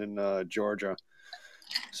down in Georgia.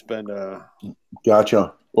 spend a Gotcha.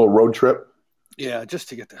 A little road trip. Yeah, just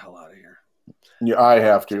to get the hell out of here. Yeah, I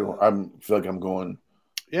have to. I feel like I'm going.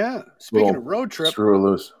 Yeah. Speaking of road trip, screw it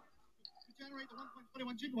loose.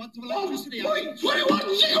 1.21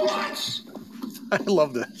 gigawatts. I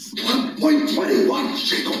love this. 1.21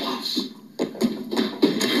 gigawatts.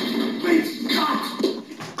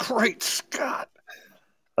 Great Scott.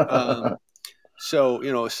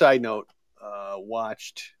 So, side note,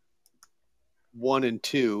 watched 1 and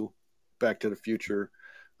 2 Back to the Future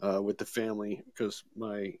with the family because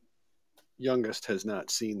my youngest has not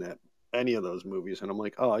seen any of those movies. And I'm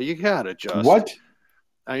like, oh, you gotta just. What?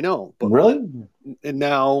 I know. But really? And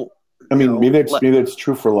now. I mean, maybe it's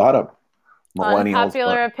true for a lot of millennials.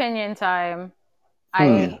 Unpopular opinion time.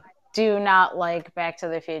 I do not like Back to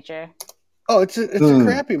the Future. Oh, it's a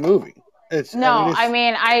crappy movie. Nothing.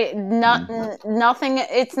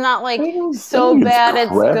 It's not like so bad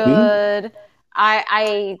it's good.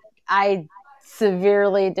 I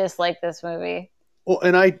severely dislike this movie. Well,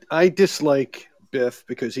 and I dislike Biff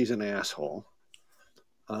because he's an asshole.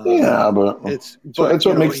 But that's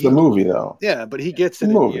what makes the movie, though. Yeah, but he gets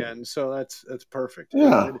it in the end, so that's perfect.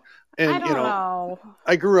 Yeah, and I don't know.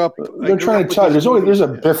 I grew up. They're trying to tell you there's a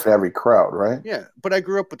Biff in every crowd, right? Yeah, but I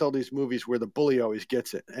grew up with all these movies where the bully always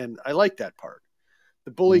gets it, and I like that part.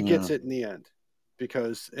 The bully gets it in the end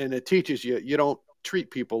and it teaches you don't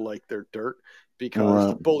treat people like they're dirt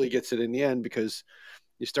because the bully gets it in the end because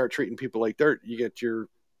you start treating people like dirt, you get your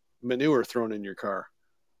manure thrown in your car.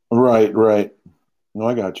 Right. No,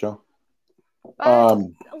 I got you.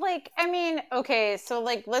 So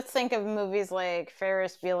let's think of movies like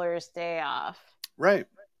Ferris Bueller's Day Off. Right.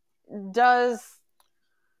 Does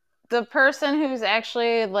the person who's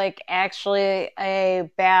actually a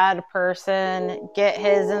bad person get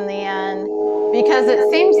his in the end? Because it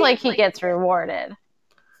seems like he gets rewarded.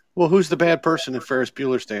 Well, who's the bad person in Ferris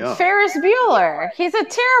Bueller's Day Off? Ferris Bueller. He's a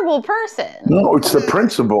terrible person. No, it's the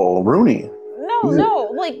principal, Rooney.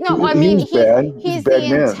 I mean, he's the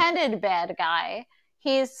man. intended bad guy.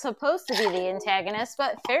 He's supposed to be the antagonist,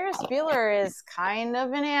 but Ferris Bueller is kind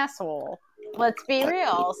of an asshole. Let's be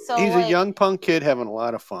real. So he's a young punk kid having a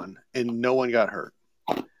lot of fun, and no one got hurt.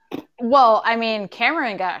 Well, I mean,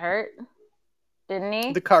 Cameron got hurt, didn't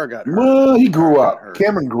he? The car got hurt. Well, he grew up.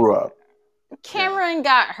 Cameron grew up. Cameron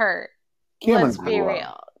got hurt. Let's be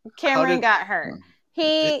real. Cameron got hurt.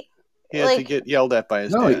 He had to get yelled at by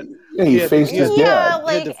his dad. He faced his dad.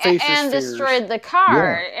 And destroyed the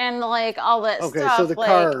car and all that stuff. Okay, so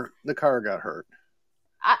the car got hurt.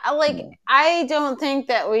 I don't think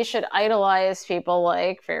that we should idolize people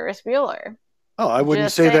like Ferris Bueller. Oh, I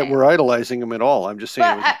wouldn't say that we're idolizing him at all. I'm just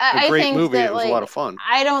saying it was a great movie. It was a lot of fun.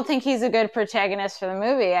 I don't think he's a good protagonist for the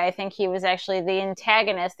movie. I think he was actually the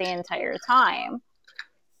antagonist the entire time.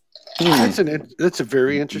 That's a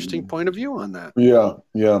very interesting point of view on that. Yeah.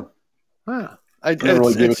 Huh.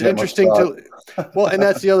 It's interesting to. Well, and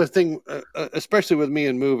that's the other thing, especially with me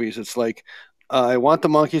in movies. It's like I want the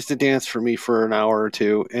monkeys to dance for me for an hour or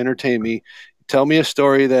two, entertain me. Tell me a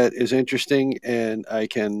story that is interesting and I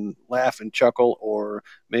can laugh and chuckle or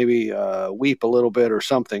maybe weep a little bit or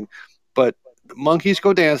something. But the monkeys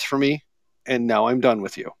go dance for me, and now I'm done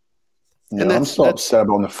with you. Yeah, and I'm so upset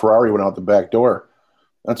about when the Ferrari went out the back door.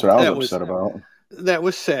 That's what I was upset about. That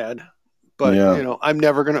was sad. But, I'm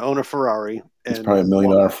never going to own a Ferrari. It's probably $1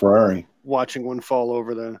 million Ferrari. Watching one fall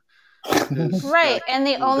over the... Right, and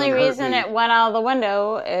the only reason it went out of the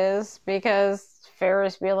window is because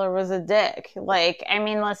Ferris Bueller was a dick.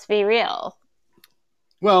 Let's be real.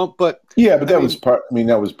 Well, but that was part.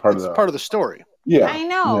 That was part of the story. Yeah, I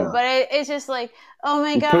know, but it's just oh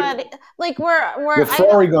my god, we're the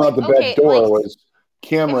Ferrari going out the back door was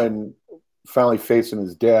Cameron finally facing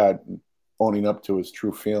his dad, and owning up to his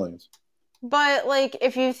true feelings. But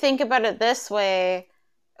if you think about it this way.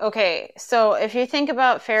 Okay, so if you think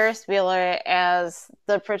about Ferris Bueller as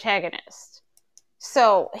the protagonist,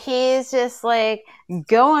 so he's just going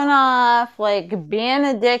off, being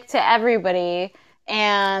a dick to everybody,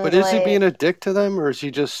 and but is he being a dick to them, or is he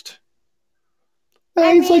just?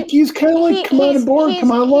 He's kind of come on board,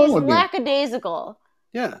 come on along with me. He's lackadaisical.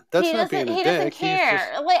 Yeah, that's not being a dick. He doesn't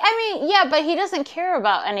care. But he doesn't care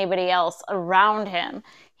about anybody else around him.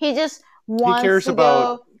 He just wants. He cares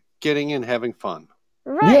about getting and having fun.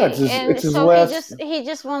 Right. Yeah, it's his last... he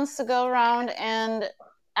just wants to go around and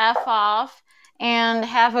F off and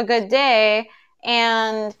have a good day,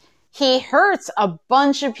 and he hurts a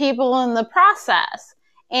bunch of people in the process,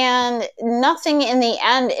 and nothing in the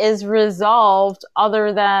end is resolved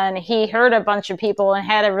other than he hurt a bunch of people and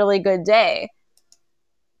had a really good day.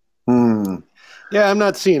 Yeah, I'm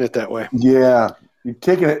not seeing it that way. Yeah, You're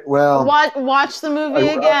taking it well. Watch the movie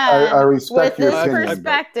again. I respect with your this opinion.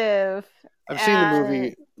 perspective. I've seen the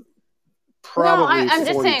movie probably I'm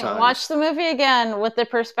just 40 saying, times. watch the movie again with the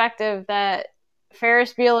perspective that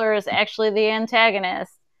Ferris Bueller is actually the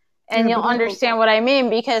antagonist, and you'll understand what I mean,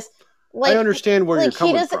 because I understand where you're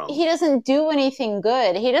coming from. He doesn't do anything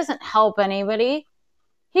good. He doesn't help anybody.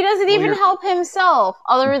 He doesn't even help himself,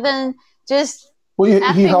 other than just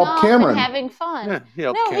he helped Cameron and having fun. Yeah, he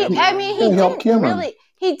helped Cameron. He helped Cameron.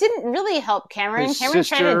 He didn't really help Cameron. His Cameron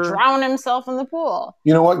sister... tried to drown himself in the pool.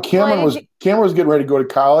 You know what? Cameron was getting ready to go to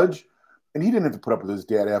college, and he didn't have to put up with his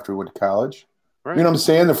dad after he went to college. Right. You know what I'm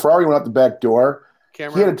saying? The Ferrari went out the back door.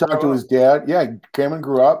 Cameron he had to talk to his dad. Yeah, Cameron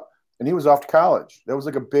grew up, and he was off to college. That was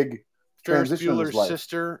like a big transition in his life.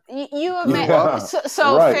 Sister. You imagine?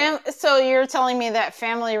 So you're telling me that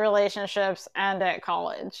family relationships end at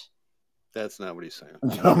college? That's not what he's saying.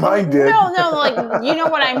 No, mine did. No, like you know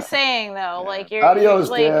what I'm saying though. Yeah. Like you're adios,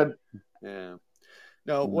 like, Dad. Yeah.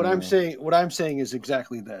 No, what I'm saying is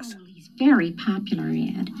exactly this. Oh, he's very popular,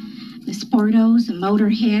 Ed. The sportos, the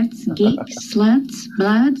motorheads, geeks, sluts,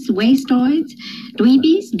 bloods, wastoids,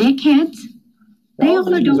 dweebies, dickheads. They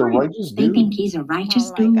all adore him. They think he's a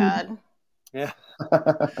righteous dude. Oh my God. Yeah.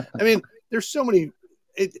 I mean, there's so many.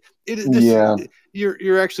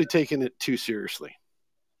 You're actually taking it too seriously.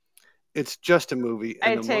 It's just a movie.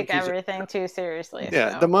 I take everything too seriously.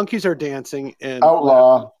 Yeah, the monkeys are dancing, and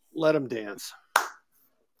outlaw. Let them dance.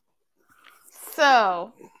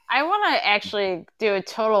 So I want to actually do a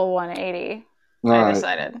total 180. I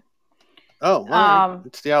decided. Oh, wow.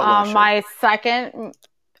 It's the Outlaw Show. My second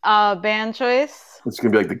band choice. It's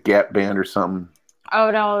gonna be like the Gap Band or something.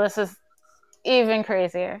 Oh no, this is even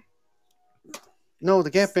crazier. No, the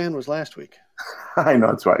Gap Band was last week. I know,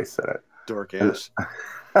 that's why I said it. Dork ass.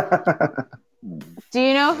 Do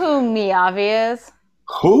you know who Miyavi is?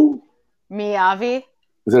 Who? Miyavi.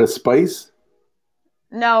 Is that a spice?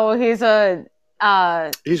 No, he's a.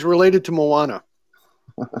 He's related to Moana.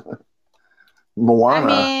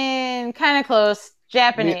 Moana. I mean, kind of close.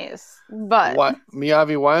 Japanese, but what?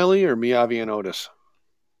 Miyavi Wiley or Miyavi and Otis?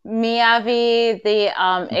 Miyavi, the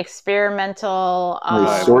experimental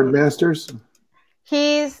Sword Masters.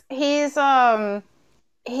 He's been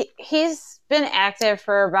active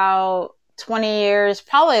for about 20 years,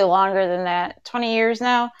 probably longer than that. 20 years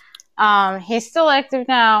now. He's still active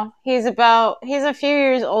now. He's a few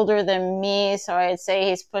years older than me, so I'd say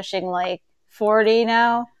he's pushing like 40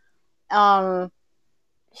 now.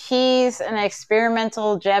 He's an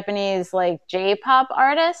experimental Japanese like J-pop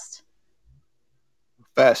artist.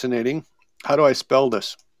 Fascinating. How do I spell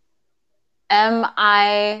this?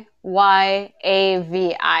 Miyavi.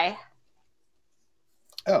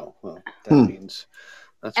 Oh, well, that means.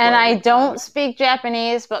 That's and I don't speak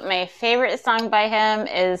Japanese, but my favorite song by him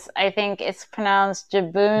is, I think it's pronounced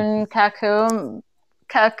Jibun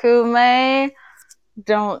Kakume.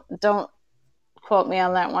 Don't quote me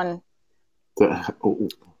on that one.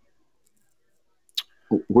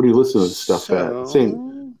 Where do you listen to this stuff at?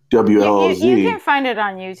 Same WLZ. You can find it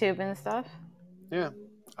on YouTube and stuff. Yeah.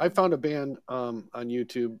 I found a band on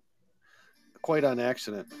YouTube quite on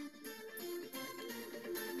accident.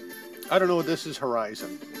 I don't know. This is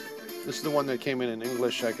Horizon. This is the one that came in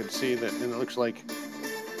English. I could see that, and it looks like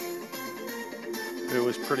it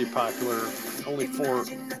was pretty popular. Only 4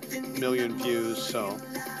 million views, so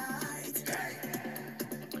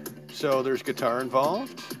there's guitar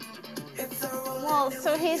involved. Well,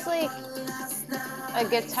 so he's like a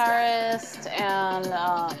guitarist and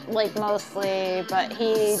like mostly, but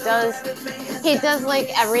he does like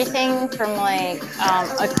everything from like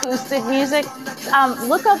acoustic music.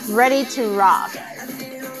 Look up Ready to Rock.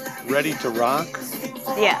 Ready to Rock?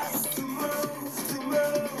 Yes.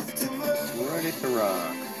 Ready to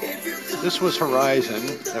Rock. This was Horizon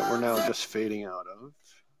that we're now just fading out of.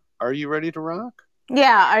 Are you ready to rock?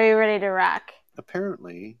 Yeah, are you ready to rock?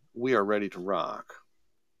 Apparently, we are ready to rock.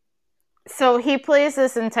 So he plays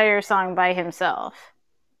this entire song by himself.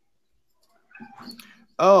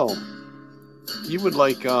 Oh, you would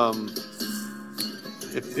like,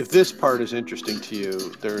 if this part is interesting to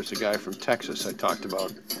you, there's a guy from Texas I talked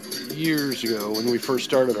about years ago when we first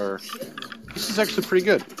started this is actually pretty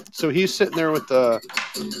good. So he's sitting there with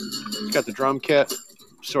he's got the drum kit,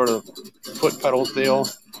 sort of foot pedal deal.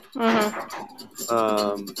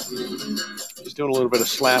 Mm-hmm. He's doing a little bit of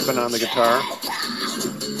slapping on the guitar.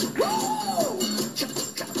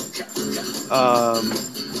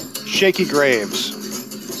 Shaky Graves.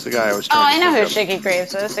 That's the guy I was trying to I know who up. Shaky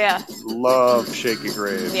Graves is, yeah. Love Shaky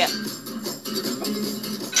Graves. Yeah.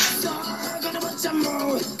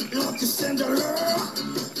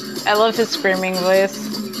 I love his screaming voice.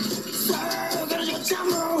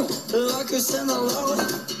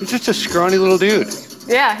 He's just a scrawny little dude.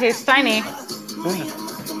 Yeah, he's tiny. Yeah.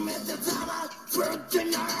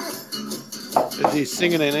 Is he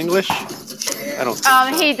singing in English? I don't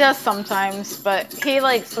think so. He does sometimes, but he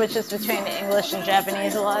like switches between English and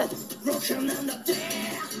Japanese a lot.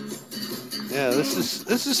 Yeah,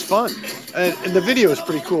 this is fun, and the video is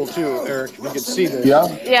pretty cool too, Eric. You can see this. Yeah.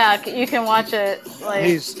 Yeah, you can watch it. Like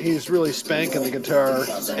he's really spanking the guitar,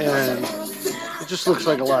 and it just looks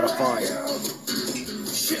like a lot of fun.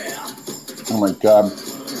 Oh my God.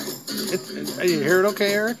 You hear it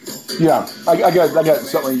okay, Eric? Yeah, I got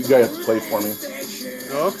something you guys have to play for me.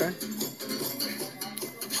 Oh, okay.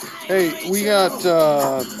 Hey, we got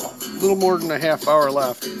a little more than a half hour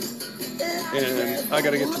left, and I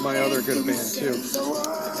got to get to my other good band too.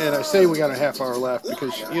 And I say we got a half hour left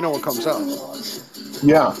because you know what comes up.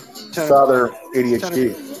 Yeah, Father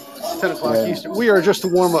ADHD. 10 o'clock Eastern. We are just a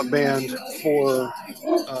warm-up band for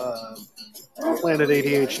Planet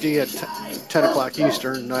ADHD at 10 o'clock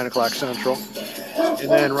Eastern, 9 o'clock Central. And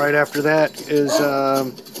then right after that is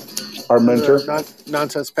our mentor,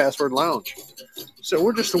 Nonsense Password Lounge. So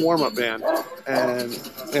we're just a warm-up band. And,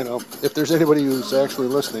 you know, if there's anybody who's actually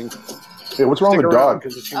listening. Hey, what's wrong with dog?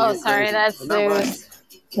 Oh, sorry, that's Zeus.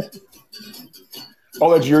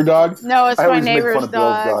 Oh, that's your dog? No, it's my neighbor's Bill's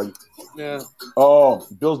dog. Yeah. Oh,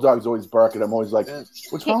 Bill's dog's always barking. I'm always like,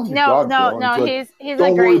 what's wrong with your dog? No, he's a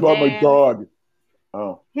don't Great worry about Dane. my dog.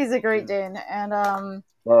 Oh. He's a Great Dane, and all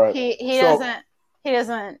right. he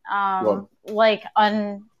doesn't like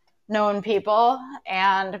unknown people,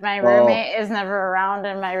 and my roommate is never around,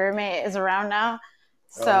 and my roommate is around now,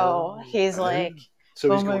 so he's like,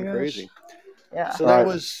 so he's going crazy. Yeah. So that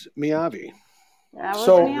was Miyavi. That was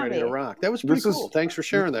Miyavi. Ready to rock. That was pretty cool. Thanks for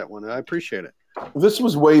sharing that one. I appreciate it. This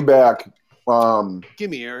was way back.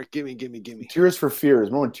 Gimme, Eric. Gimme. Tears for Fears.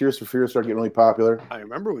 Remember when Tears for Fears started getting really popular? I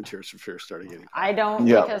remember when Tears for Fears started getting popular. I don't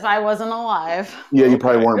because I wasn't alive. Yeah, you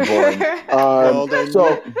probably weren't born. Well,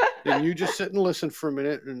 then you just sit and listen for a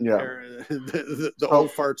minute, and the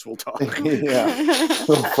old farts will talk. Yeah,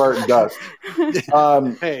 little fart and dust.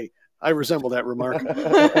 Hey, I resemble that remark.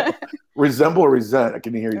 Resemble or resent? I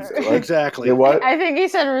can hear you say right? Exactly. You know what? I think he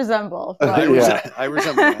said resemble. I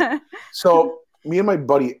resemble that. So me and my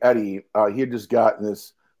buddy Eddie, he had just gotten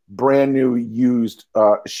this brand new used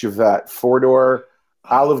Chevette 4-door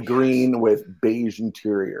olive green with beige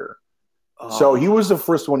interior. So he was the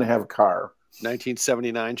first one to have a car.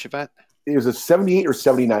 1979 Chevette? It was a 78 or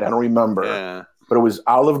 79, I don't remember. Yeah. But it was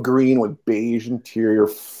olive green with beige interior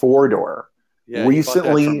 4-door.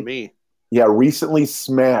 Yeah, recently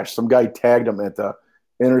smashed. Some guy tagged him at the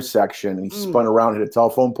intersection and he spun around and hit a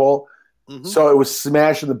telephone pole. Mm-hmm. So it was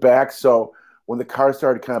smashed in the back. So when the car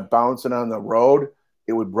started kind of bouncing on the road,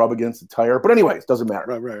 it would rub against the tire. But anyways, it doesn't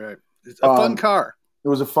matter. Right. It's a fun car. It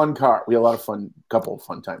was a fun car. We had a lot of fun, couple of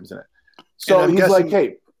fun times in it. So he's like,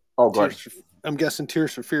 hey, go ahead. I'm guessing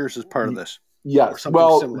Tears for Fears is part of this. Yes.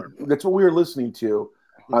 Well, similar. That's what we were listening to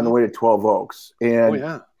on the way to 12 Oaks.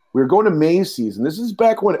 And we were going to Macy's. And this is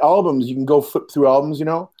back when albums, you can go flip through albums, you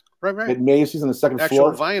know? Right. At Macy's on the second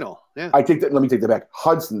floor. Actual vinyl. Yeah. Let me take that back.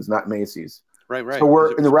 Hudson's, not Macy's. Right. So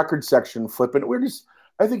we're in the record section flipping.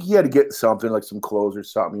 I think he had to get something, like some clothes or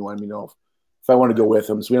something. He wanted me to know if I wanted to go with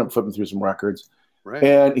him. So we ended up flipping through some records. Right.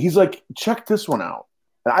 And he's like, check this one out.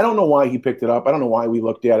 And I don't know why he picked it up. I don't know why we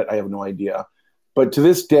looked at it. I have no idea. But to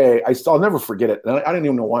this day, I'll never forget it. And I didn't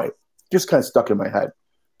even know why. It just kind of stuck in my head.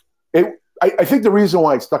 I think the reason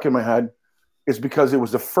why it stuck in my head is because it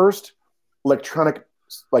was the first electronic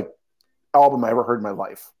album I ever heard in my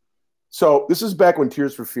life. So this is back when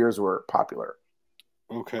Tears for Fears were popular.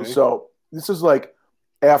 Okay. So this is like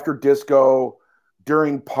after disco,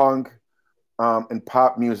 during punk, and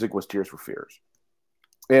pop music was Tears for Fears.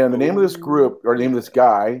 And the name of this group, or the name of this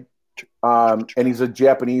guy, and he's a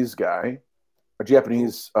Japanese guy, a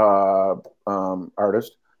Japanese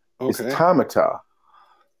artist, is Tamata.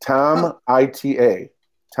 Ita.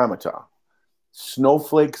 Tamata.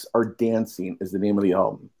 Snowflakes Are Dancing is the name of the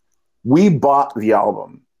album. We bought the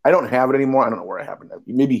album. I don't have it anymore. I don't know where I have it.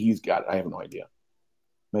 Maybe he's got it. I have no idea.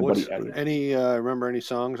 My buddy Eddie. Remember any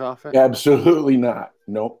songs off it? Absolutely not.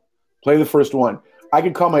 Nope. Play the first one. I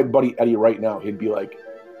could call my buddy Eddie right now. He'd be like,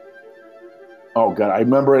 oh, God, I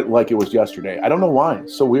remember it like it was yesterday. I don't know why.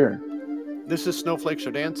 It's so weird. This is Snowflakes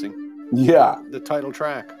Are Dancing. Yeah. The title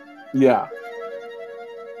track. Yeah.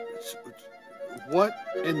 What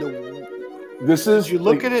in the... This is... You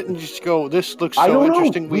look at it and just go, this looks so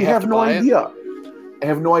interesting. We have no idea. I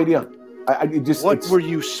have no idea. What were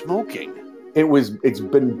you smoking? It's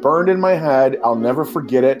been burned in my head. I'll never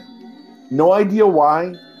forget it. No idea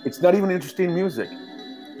why. It's not even interesting music.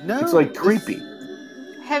 No. It's like creepy.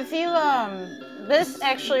 Have you this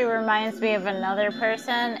actually reminds me of another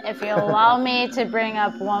person. If you allow me to bring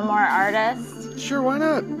up one more artist. Sure, why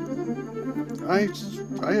not? I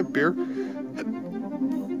have beer.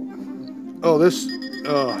 Oh, this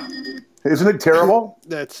isn't it terrible?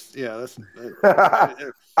 That's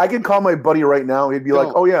I can call my buddy right now. He'd be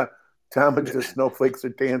like, "Oh yeah, Tom and the snowflakes are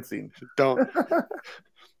dancing."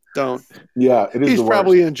 Don't. Yeah, it is. He's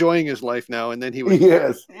probably enjoying his life now, and then he would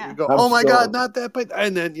go, "Oh my God, not that!" But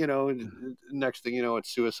and then next thing you know,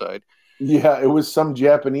 it's suicide. Yeah, it was some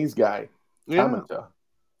Japanese guy. Yeah.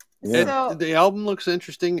 So, the album looks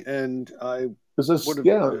interesting, and it looks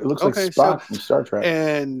like Spock from Star Trek.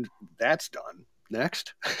 And that's done.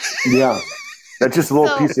 Next. Yeah, that's just a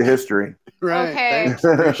little piece of history. Right. Okay. Thanks.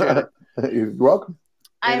 Appreciate it. You're welcome.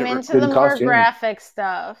 I'm into the more graphic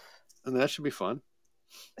stuff, and that should be fun.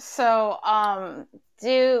 So, have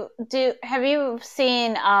you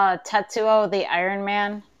seen Tetsuo the Iron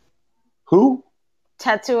Man? Who?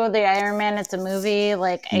 Tetsuo the Iron Man. It's a movie.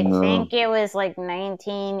 I think it was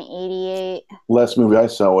 1988. Last movie I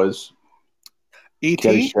saw was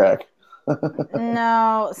E.T. Caddyshack.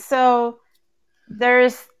 No, so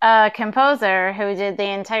there's a composer who did the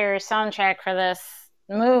entire soundtrack for this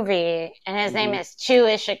movie, and his name is Chu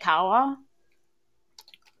Ishikawa.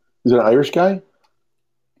 Is it an Irish guy?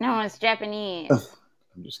 No, it's Japanese.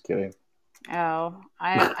 I'm just kidding. Oh,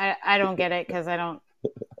 I don't get it because I don't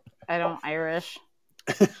Irish.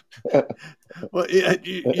 Well,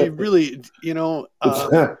 you really,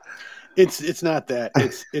 it's not that.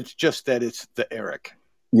 It's just that it's the Eric.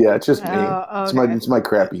 Yeah, it's just me. Okay. It's my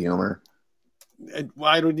crappy humor.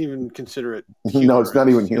 I don't even consider it humor. No, it's not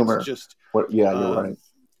even humor. It's just you're right.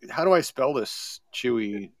 How do I spell this?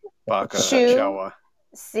 Chewy Baka Chawa.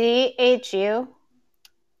 CHU.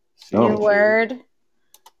 New word.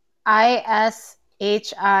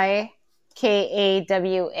 ISHIKAWA.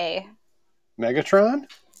 Megatron?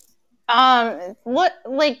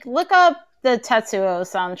 Look up the Tetsuo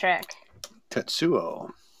soundtrack.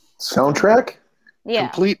 Tetsuo soundtrack? Yeah.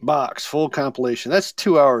 Complete box, full compilation. That's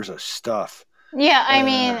 2 hours of stuff. Yeah,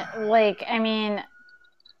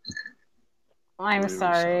 I'm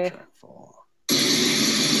sorry.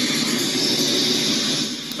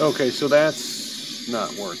 Okay, so that's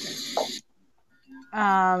not working.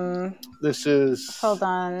 This is. Hold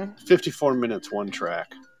on. 54 minutes, one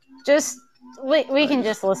track. We can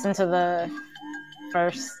just listen to the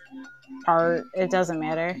first part. It doesn't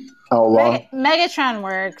matter. Outlaw. Megatron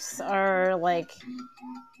works, or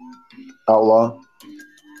Outlaw.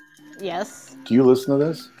 Yes. Do you listen to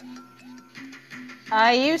this?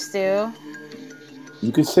 I used to.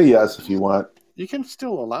 You can say yes if you want. You can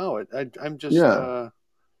still allow it. I'm just. Or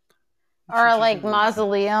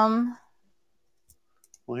Mausoleum.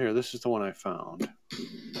 Well, here, this is the one I found.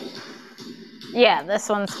 Yeah, this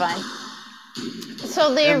one's fine.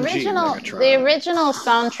 So the original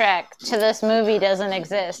soundtrack to this movie doesn't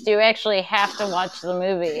exist. You actually have to watch the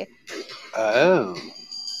movie. Oh.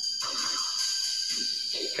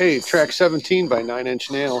 Hey, track 17 by 9 Inch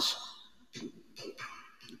Nails.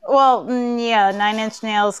 Well, yeah, 9 Inch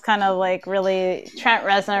Nails kind of really... Trent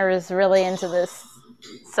Reznor is really into this,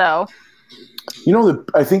 so...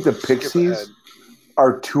 I think the Pixies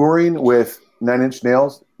are touring with 9 Inch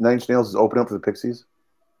Nails. 9 Inch Nails is opening up for the Pixies.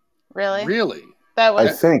 Really? Really? I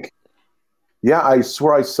think. Yeah, I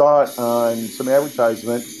swear I saw it on some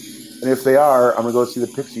advertisement. And if they are, I'm going to go see the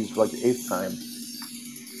Pixies for the 8th time.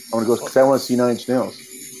 I'm going to go because I want to see 9 Inch Nails.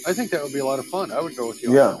 I think that would be a lot of fun. I would go with you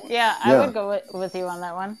on that one. Yeah, I would go with you on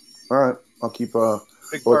that one. All right. I'll keep let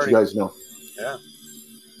you guys know. Yeah.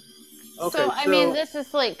 Okay, so this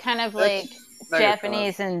is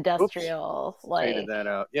Japanese industrial. Faded that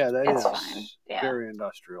out. Yeah, that is fine. Yeah. Very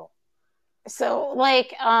industrial. So,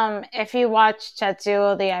 if you watch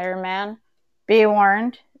Tetsuo the Iron Man, be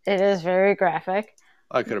warned, it is very graphic.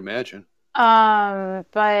 I could imagine. But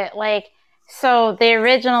so the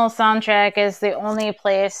original soundtrack is the only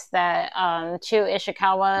place that Chu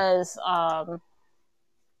Ishikawa's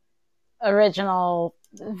original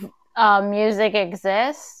music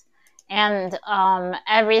exists, and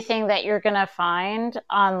everything that you're gonna find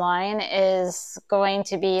online is going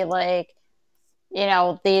to be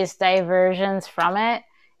these diversions from it.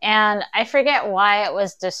 And I forget why it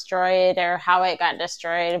was destroyed or how it got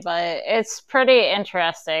destroyed, but it's pretty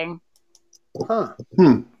interesting. Huh.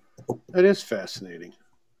 That is fascinating.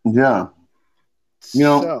 Yeah.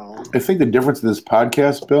 I think the difference in this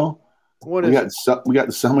podcast, Bill, we got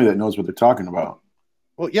somebody that knows what they're talking about.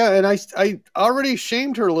 Well, yeah, and I already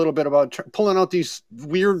shamed her a little bit about pulling out these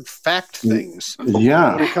weird fact things.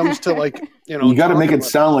 Yeah. When it comes to you got to make it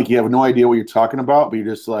sound like you have no idea what you're talking about, but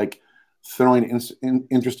you're just throwing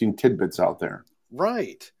interesting tidbits out there.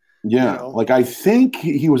 Right. Yeah. You know? Like, I think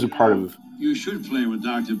he was a part of... You should play with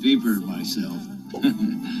Dr. Beeper and myself.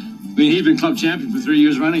 I mean, he's been club champion for 3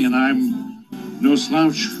 years running, and I'm no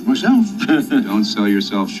slouch myself. Don't sell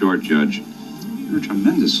yourself short, Judge. You're a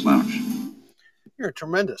tremendous slouch. You're a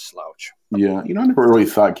tremendous slouch. Yeah. You know, I never really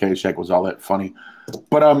thought Caddyshack was all that funny.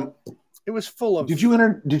 But it was full of... Did you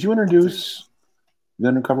introduce the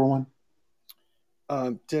Undercover One?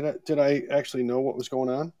 Did I actually know what was going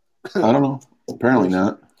on? I don't know. Apparently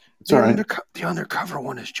not. It's all right. The Undercover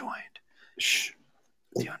One has joined. Shh.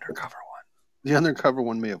 The Undercover One. The Undercover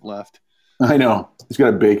One may have left. I know. He's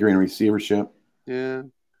got a bakery and receivership. Yeah.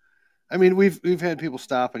 I mean, we've had people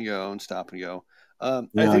stop and go. I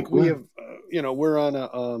think we have, we're on a,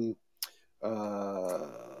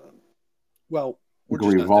 we're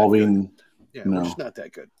just revolving. We're just not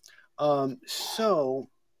that good. So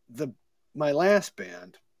my last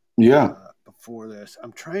band. Yeah. Before this,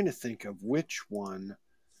 I'm trying to think of which one.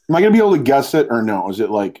 Am I going to be able to guess it or no? Is it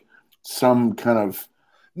like some kind of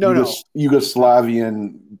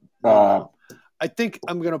Yugoslavian? I think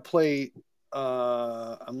I'm going to play.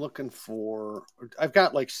 I'm looking for. I've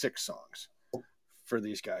got like 6 songs for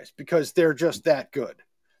these guys because they're just that good.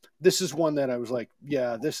 This is one that I was like,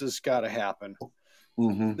 yeah, this has got to happen.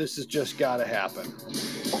 Mm-hmm. This has just got to happen.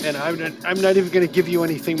 And I'm not even going to give you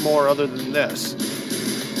anything more other than this.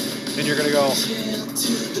 And you're going to go.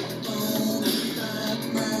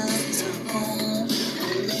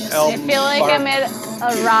 I feel like I'm at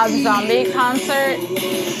a Rob Zombie concert.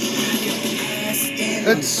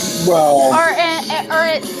 Or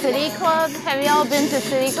at City Club. Have y'all been to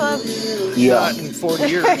City Club? Yeah. Not in 40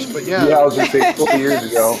 years, but yeah. Yeah, I was going to say 40 years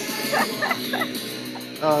ago.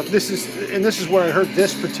 This is where I heard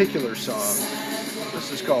this particular song.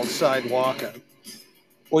 This is called Sidewalkin'.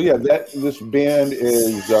 Well, yeah, this band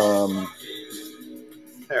is.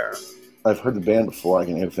 There. I've heard the band before. I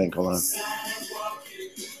can think. Hold on.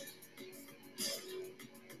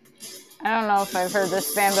 I don't know if I've heard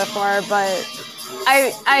this band before, but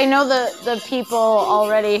I know the people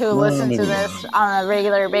already who listen to this on a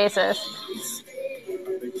regular basis.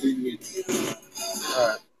 All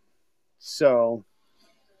right. So.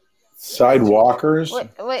 Sidewalkers.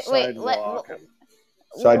 Wait.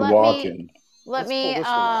 Sidewalking. Let me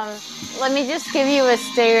just give you a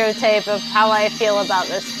stereotype of how I feel about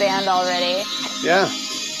this band already. Yeah.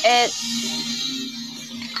 It's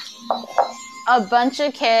a bunch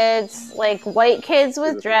of kids, like white kids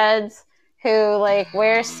with dreads, who like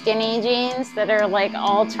wear skinny jeans that are like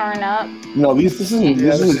all torn up. No, this is an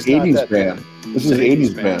 80s band. This is an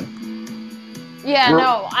 80s band.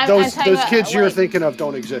 Yeah, I'm those about, kids you're thinking of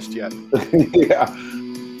don't exist yet. Yeah.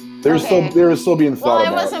 They're still being thought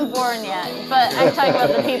about. Well, I wasn't born yet, but I'm talking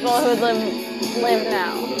about the people who live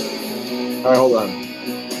now. All right, hold on.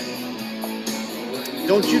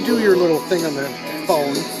 Don't you do your little thing on the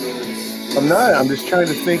phone. I'm not. I'm just trying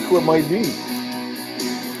to think who it might be.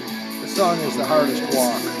 The song is The Hardest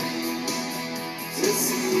Walk.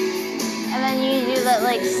 And then you do that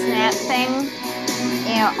like snap thing.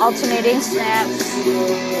 Alternating snaps.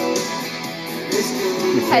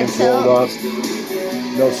 Head tilt.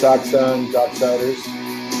 No socks on, docksiders.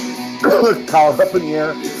 Collar up in the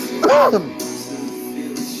air.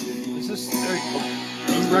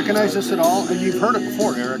 Do you recognize this at all? And you've heard it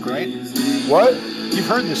before, Eric, right? What? You've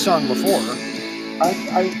heard this song before. I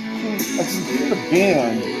can hear the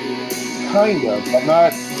band, kind of. I'm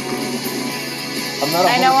not.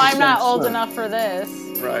 I know I'm not old enough for this.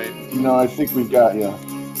 Right. No, I think we've got you.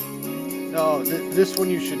 No, this one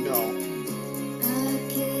you should know.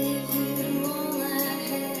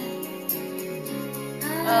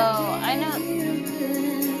 Oh, I know.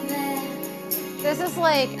 This is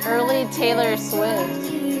like early Taylor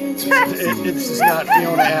Swift. This is not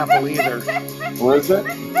Fiona Apple either. What is it?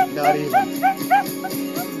 Not even.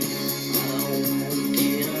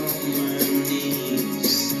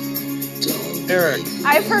 Eric.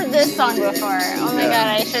 I've heard this song before. Oh my god,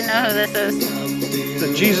 I should know who this is.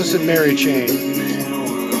 The Jesus and Mary Chain.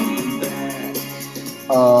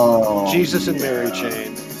 Oh. Jesus and Mary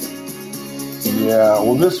Chain. Yeah,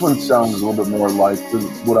 well, this one sounds a little bit more like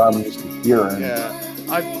what I'm used to hearing. Yeah,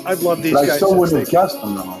 I've loved these but guys. I still wouldn't have guessed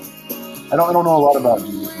them though. I don't know a lot about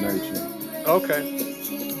Jesus and Mary Chain. Okay,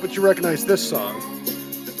 but you recognize this song,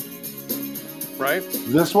 right?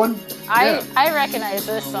 This one? I recognize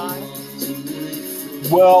this song.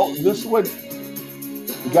 Well, this would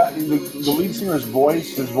got the lead singer's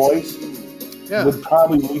voice. His voice would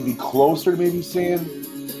probably be closer to maybe saying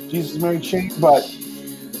Jesus and Mary Chain, but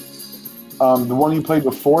the one you played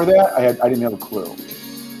before that, I didn't have a clue.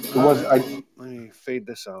 It was Let me fade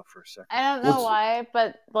this out for a second. I don't know why,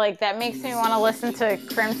 but like that makes me want to listen to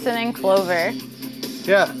Crimson and Clover.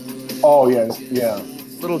 Yeah. Oh yeah, yeah.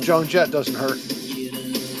 Little Joan Jett doesn't hurt. See,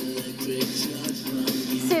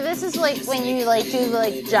 this is like when you like do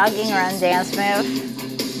like jogging around dance move.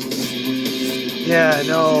 Yeah,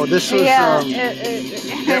 no, this was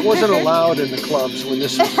that wasn't allowed in the clubs when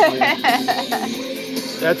this was playing.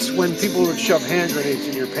 That's when people would shove hand grenades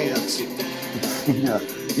in your pants. Yeah.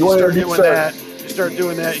 You start doing that. You start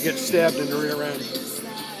doing that, you get stabbed in the rear end.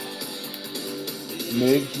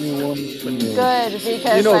 Makes me want to. Good,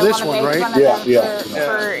 because you know I this want to one, make right? fun of them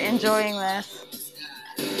for enjoying this.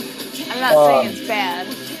 I'm not saying it's bad.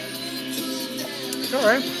 It's all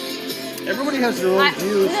right. Everybody has their own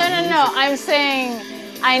views. No. I'm saying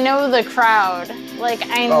I know the crowd. Like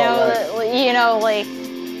I know that, you know, like,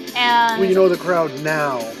 and. Well, you know the crowd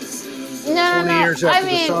now. 20 years after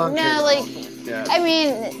the song came out. I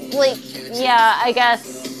mean, like, yeah, I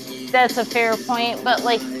guess that's a fair point, but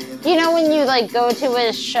like, you know, when you like go to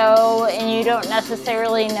a show and you don't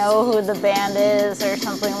necessarily know who the band is or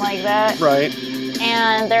something like that, right?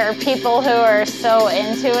 And there are people who are so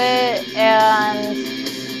into it, and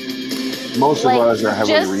most like, of us are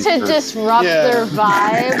heavily just to disrupt their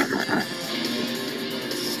vibe.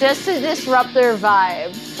 Just to disrupt their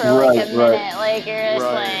vibe for like a minute, like you're just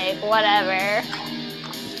like whatever.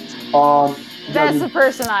 That's the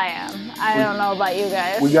person I am. I don't know about you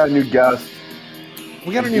guys. We got a new guest.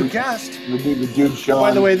 We got a new guest. The dude Sean.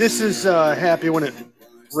 By the way, this is "Happy When It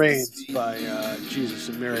Rains" by Jesus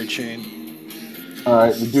and Mary Chain. All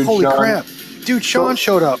right, the dude. Holy Sean. crap, dude! Sean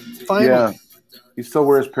showed up. Finally. Yeah, he still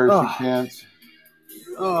wears parachute pants.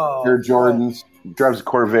 Air Jordans. Drives a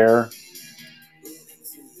Corvair.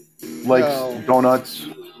 Likes donuts.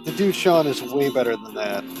 The dude Sean is way better than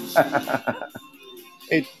that.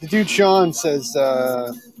 Hey, the dude Sean says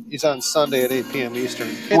he's on Sunday at 8 p.m. Eastern.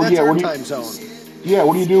 Hey, that's our time zone. Yeah,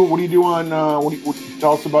 what do you do? What do you do on?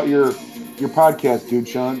 Tell us about your podcast, dude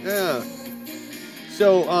Sean. Yeah.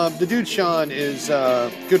 So the dude Sean is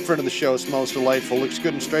a good friend of the show. Is most delightful. Looks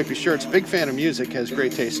good in stripy shirts. Big fan of music. Has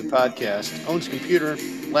great taste in podcasts. Owns a computer.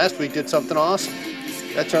 Last week did something awesome.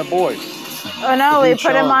 That's our boy. Oh no, we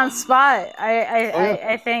put him on spot.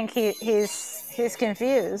 I think he's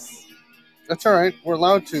confused. That's all right. We're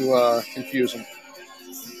allowed to confuse him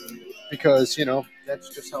because that's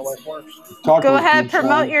just how life works. Go ahead,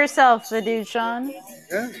 promote yourself, the dude Sean.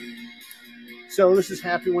 Yeah. So this is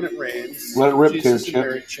 "Happy When It Rains." Let it rip, Jesus and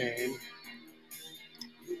Mary Chain.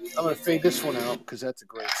 I'm gonna fade this one out because that's a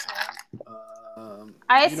great song.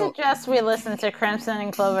 I suggest we listen to Crimson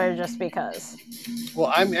and Clover just because.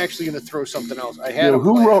 Well, I'm actually going to throw something else. I had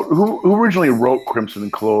who originally wrote Crimson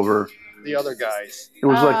and Clover? The other guys. It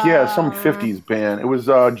was some 50s band. It was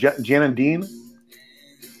Jan and Dean.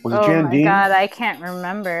 Was it Jan and Dean? Oh my God, I can't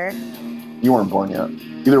remember. You weren't born yet.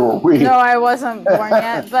 Neither were we. No, I wasn't born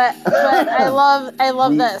yet. But I love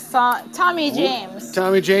that song. Tommy James.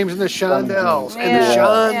 Tommy James and the Shondells. And the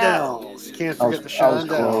Shondells. You can't forget the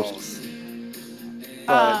Shondells.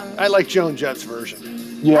 I like Joan Jett's version.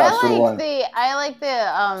 Yeah, I like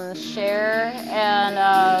the Cher and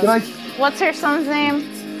what's her son's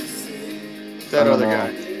name? That other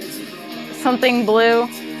guy. Something Blue.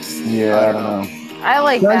 Yeah, I don't know. I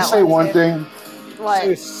like Can that. I say one thing?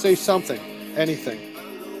 What? Say something. Anything.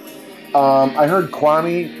 I heard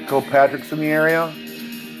Kwame Kilpatrick's in the area.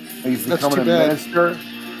 He's becoming a minister.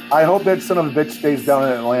 I hope that son of a bitch stays down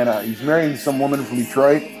in Atlanta. He's marrying some woman from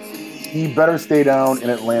Detroit. He better stay down in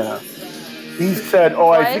Atlanta. He said,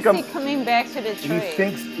 Why is he coming back to Detroit?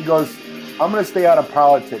 He goes, I'm going to stay out of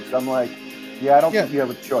politics. I'm like, yeah, I don't think you have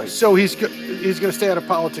a choice. So he's going to stay out of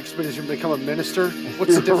politics, but he's going to become a minister?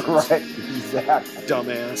 What's the difference? Right, exactly.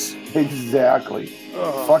 Dumbass. Exactly.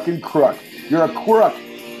 Fucking crook. You're a crook.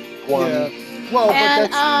 Yeah. Well,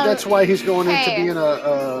 but that's why he's going into being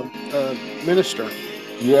a minister.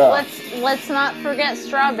 Yeah. Let's not forget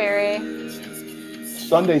Strawberry.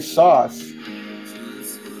 Sunday sauce.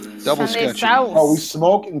 Double sketch. Oh, we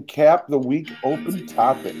smoke and cap the week open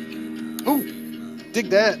topic. Ooh, dig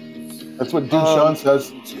that. That's what Dude Sean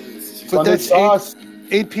says. But Sunday that's sauce.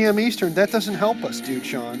 8 p.m. Eastern. That doesn't help us, Dude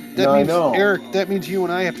Sean. That means, I know. Eric, that means you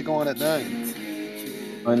and I have to go on at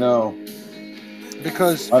 9. I know.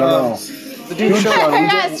 Because I don't know. The Dude Sean. I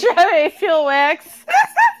got strawberry fuel wax.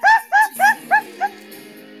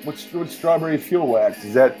 What's strawberry fuel wax?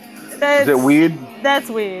 Is that weed? That's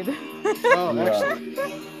weed. Oh, excellent.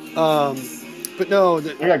 But no,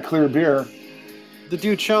 we got clear beer. The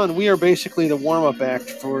Dude Sean, we are basically the warm-up act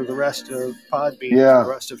for the rest of Podbean for the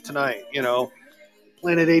rest of tonight.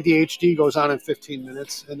 Planet ADHD goes on in 15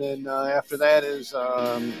 minutes, and then after that is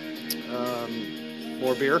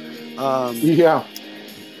more beer. Yeah.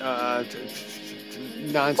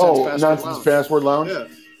 Nonsense Password Lounge. Yeah.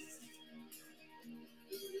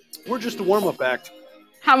 We're just a warm-up act.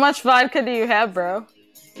 How much vodka do you have, bro?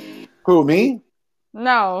 Who, me?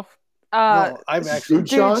 No. No, I'm actually Dude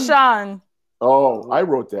Sean. Oh, I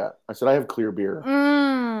wrote that. I said I have clear beer.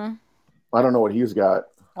 I don't know what he's got.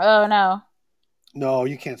 Oh, no. No,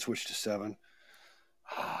 you can't switch to 7.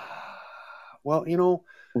 Well, you know.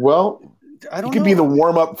 Well, I don't know. It could be the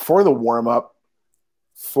warm-up for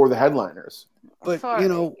the headliners. But, you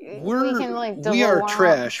know, we are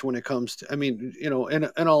trash when it comes to, I mean, you know,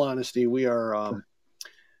 in all honesty, we are,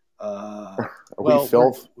 we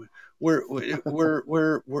filth? We're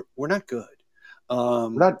not good. We're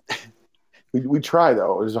not. We try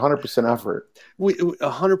though. There's 100% effort.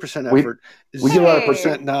 100% effort. We get a lot of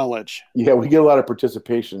percent knowledge. Yeah, we get a lot of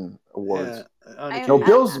participation awards. No,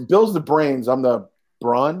 Bill's the brains. I'm the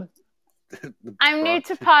brawn. I'm new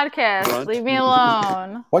to podcasts. Leave me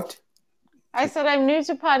alone. What? I said I'm new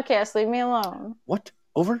to podcasts. Leave me alone. What?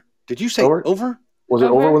 Over? Did you say over? Was it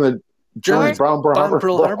over when the Germans bombed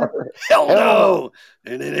Pearl Harbor? Hell no!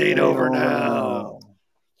 And it ain't over now.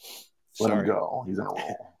 Let him go. He's on a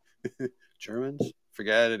roll. Germans?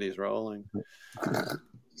 Forget it. He's rolling.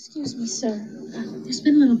 Excuse me, sir. There's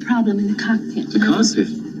been a little problem in the cockpit. The cockpit?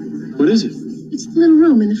 What is it? It's the little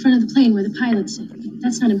room in the front of the plane where the pilots sit.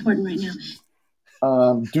 That's not important right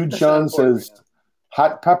now. Dude Sean says,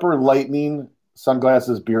 hot pepper, lightning,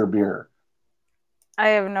 sunglasses, beer. I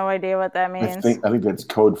have no idea what that means. I think that's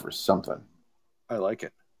code for something. I like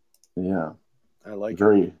it. Yeah. I like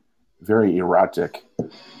it. Very erotic.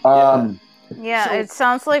 Yeah, it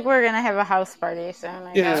sounds like we're going to have a house party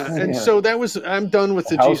soon. So that was, I'm done with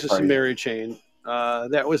the Jesus and Mary chain.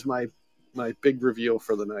 That was my big reveal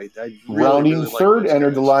for the night. Rounding third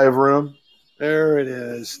entered the live room. There it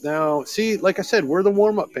is. Now, see, like I said, we're the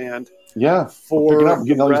warm-up band. Yeah. For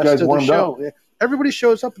getting all these guys warmed up. Everybody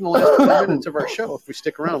shows up in the last 5 minutes of our show if we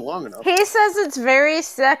stick around long enough. He says it's very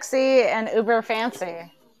sexy and uber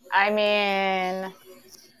fancy. I mean...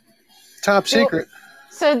 Top secret.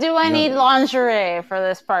 So do I need lingerie for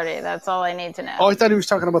this party? That's all I need to know. Oh, I thought he was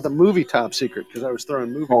talking about the movie Top Secret because I was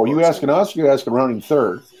throwing movie. Oh, you asking us? You asking Rounding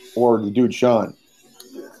Third or the dude Sean?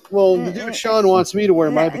 Well, the dude Sean wants me to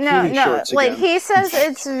wear my bikini shorts again. Like he says,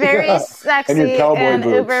 it's very sexy and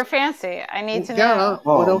boots. Uber fancy. I need to know.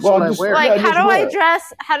 What else would I wear? Like, how do I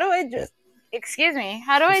dress? Excuse me.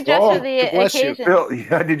 How do I dress for the occasion? Bill,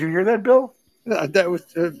 did you hear that, Bill? That was.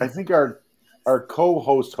 I think our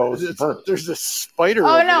co-host burped. There's a spider.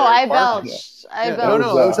 Oh no, I belched. No,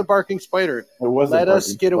 it was a barking spider. It wasn't. Let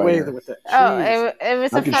us get away with it. Oh, it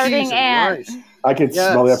was a farting ant. I could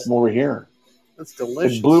smell that from over here. That's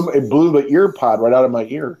delicious. It blew the ear pod right out of my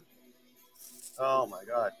ear. Oh my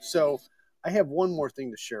god! So I have one more thing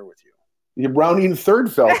to share with you. Your Rounding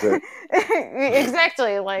Third felt it.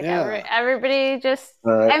 Exactly. Like everybody just.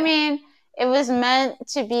 Right. I mean, it was meant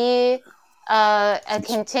to be a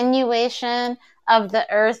continuation of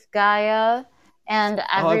the Earth Gaia, and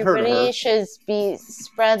everybody should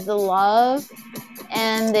spread the love,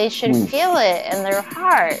 and they should feel it in their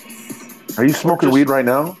hearts. Are you smoking weed right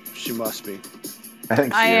now? She must be.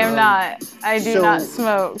 I am not. I do not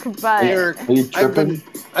smoke, but Eric, are you tripping?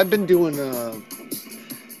 I've been doing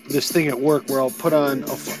this thing at work where I'll put on.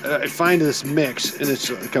 I find this mix, and it's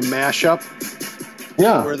like a mashup.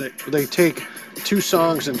 Yeah. Where they take 2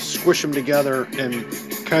 songs and squish them together and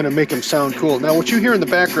kind of make them sound cool. Now, what you hear in the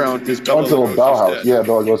background is Bela Lugosi's Bauhaus. Yeah,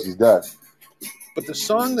 Bela Lugosi's dead. But the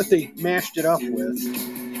song that they mashed it up with,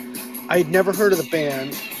 I'd never heard of the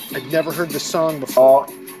band. I'd never heard the song before.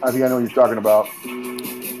 Oh, I think I know what you're talking about.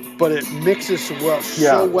 But it mixes so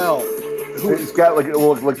well. It's got like a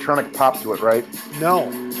little electronic pop to it, right? No.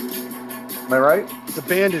 Am I right? The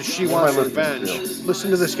band is She Wants Revenge.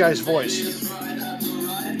 Listen to this guy's voice.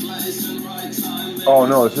 Oh,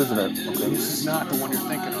 no, this isn't it. Okay. This is not the one you're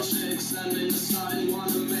thinking of.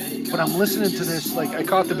 But I'm listening to this, like, I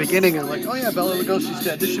caught the beginning and like, oh yeah, Bela Lugosi's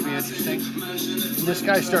dead. This should be interesting. And this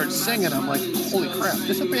guy starts singing. I'm like, holy crap.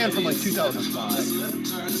 This is a band from like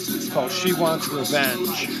 2005. It's called She Wants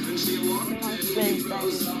Revenge.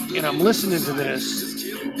 And I'm listening to this.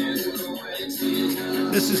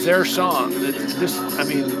 This is their song. This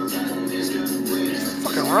fucking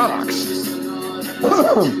rocks.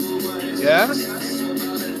 Yeah?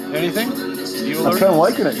 Anything? I'm kind of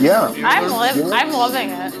liking it, yeah. I'm loving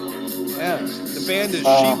it. Yeah. The band is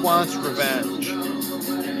She Wants Revenge.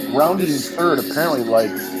 Rounding Third apparently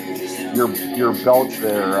likes your belch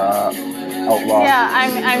there, Outlaw. Yeah,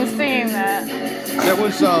 I'm singing that. That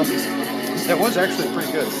was actually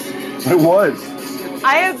pretty good. It was.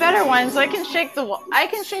 I have better ones. I can shake the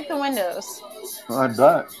windows. I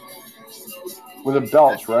bet. With a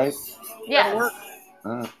belt, right? Yes. That'll work.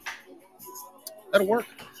 That'll work.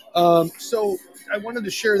 So I wanted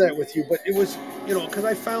to share that with you, but it was, because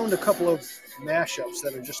I found a couple of mashups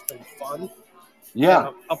that have just been fun.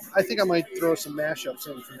 Yeah. I think I might throw some mashups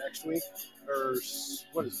in for next week, or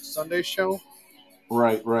what is it, Sunday's show?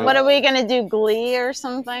 Right. What are we gonna do? Glee or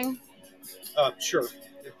something? Sure.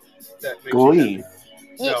 That makes Glee.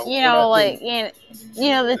 The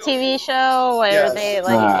TV show where they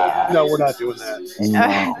No, we're not doing that.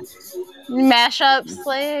 Mashups,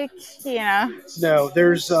 No,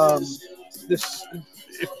 there's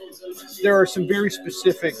there are some very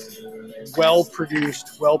specific,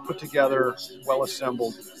 well-produced, well-put-together,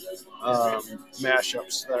 well-assembled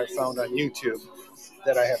mashups that I found on YouTube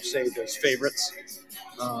that I have saved as favorites.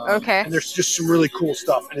 Okay. And there's just some really cool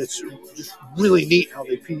stuff, and it's just really neat how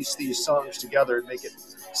they piece these songs together and make it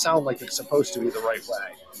sound like it's supposed to be the right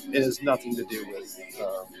way. It has nothing to do with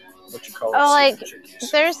what you call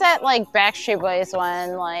there's that Backstreet Boys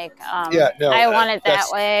one, I Want It That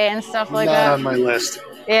Way and stuff like that. Not on my list.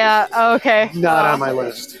 Yeah. Okay. Not on my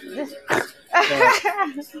list.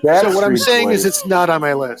 So what I'm saying is it's not on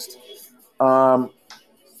my list. I'm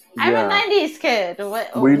a 90s kid.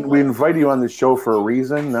 We invited you on the show for a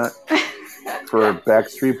reason, not for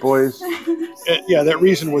Backstreet Boys. That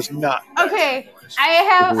reason was not. Okay, I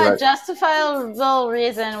have a justifiable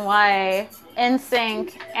reason why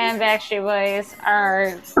NSYNC and Backstreet Boys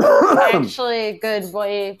are actually good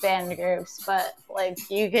boy band groups, but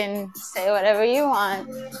you can say whatever you want.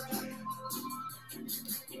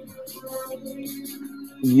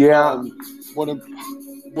 Yeah. What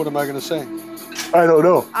am I going to say? I don't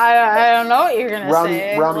know. I don't know what you're going to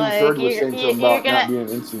say. Rounding third was saying something about not being an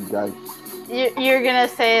NSYNC guy. You're going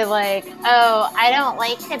to say, I don't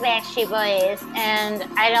like the Backstreet Boys, and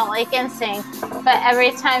I don't like NSYNC, but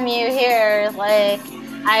every time you hear,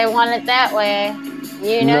 I Want It That Way,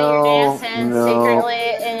 you're dancing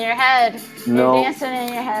secretly in your head. You're dancing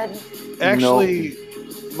in your head. Actually,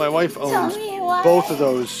 my wife owns both of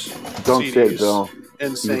those Don't CDs. say it, Bill.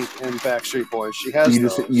 NSYNC and Backstreet Boys. She has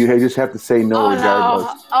those. You just have to say no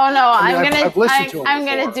regardless. I'm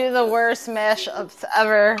gonna do the worst mashups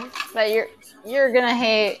ever that you're gonna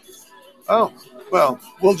hate. Oh, well,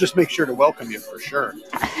 we'll just make sure to welcome you for sure.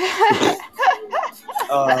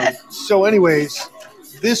 So anyways,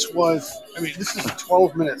 this is a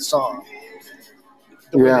 12-minute song.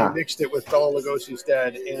 The way they mixed it with Bela Lugosi's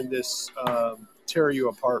Dead and this Tear You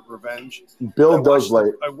Apart Revenge.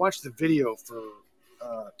 I watched the video for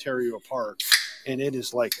Tear You Apart, and it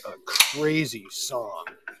is like a crazy song.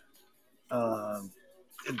 I'm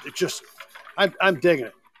digging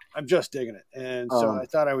it. I'm just digging it. And so I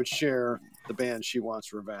thought I would share the band She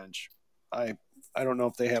Wants Revenge. I don't know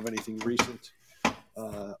if they have anything recent.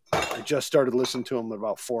 I just started listening to them at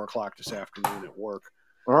about 4:00 this afternoon at work.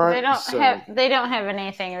 All right. They don't have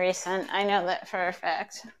anything recent. I know that for a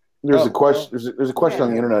fact. There's a question. There's a question on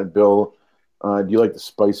the internet, Bill. Do you like the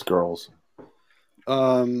Spice Girls?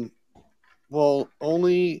 Medium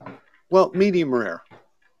rare.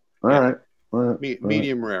 All right.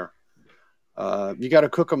 Medium rare. You got to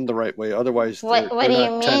cook them the right way, otherwise. What do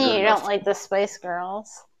you mean you don't like the Spice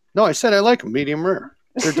Girls? No, I said I like them medium rare.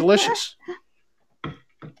 They're delicious.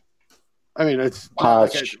 I mean, it's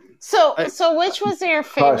posh. So which was your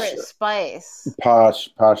favorite spice? Posh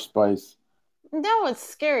spice. No, it's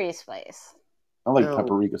Scary Spice. I like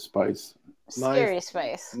paprika spice. Scary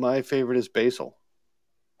Spice. My favorite is basil.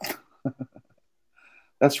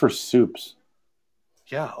 That's for soups.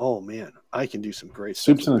 Yeah. Oh man, I can do some great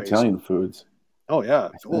soups and Italian foods. Oh yeah.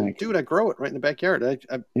 Dude, I grow it right in the backyard. I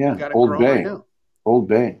got it Old growing Bay. right now. Old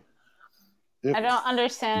Bay. I don't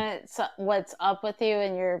understand what's up with you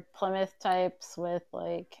and your Plymouth types with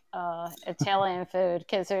Italian food,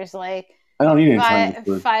 because there's I don't eat Italian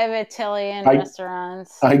food. 5 Italian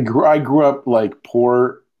restaurants. I grew up like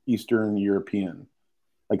poor Eastern European,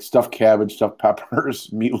 like stuffed cabbage, stuffed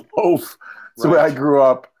peppers, meatloaf. That's the way I grew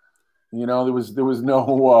up. There was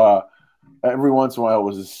no. Every once in a while it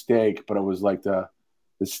was a steak, but it was like the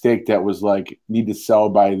steak that was need to sell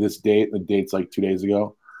by this date. And the date's 2 days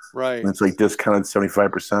ago. Right. And it's discounted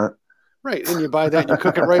 75%. Right. And you buy that and you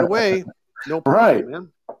cook it right away. No problem,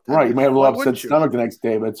 man. Right. You might have a little upset stomach the next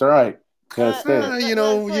day, but it's all right. You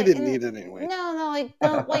didn't need it anyway. No,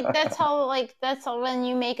 that's how when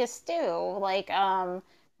you make a stew.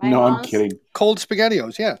 I'm kidding. Cold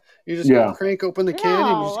SpaghettiOs, yeah. You just crank open the can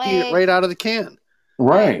and you just eat it right out of the can.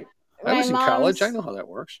 Right. I was in college. I know how that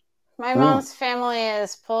works. My mom's family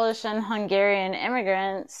is Polish and Hungarian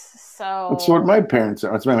immigrants, so... That's what my parents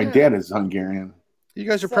are. That's why my dad is Hungarian. You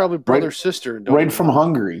guys are probably brother sister. Right from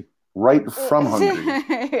Hungary. Right from Hungary.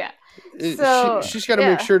 Yeah. So she's got to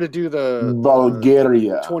make sure to do the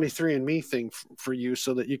Bulgaria 23andMe thing for you,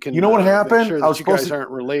 so that you can. You know what happened? Make sure that you guys aren't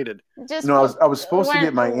related. I was supposed to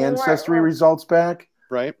get my ancestry results back,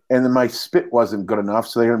 right? And then my spit wasn't good enough,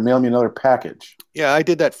 so they were mail me another package. Yeah, I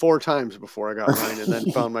did that 4 times before I got mine, and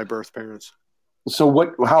then found my birth parents. So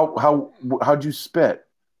what? How'd you spit?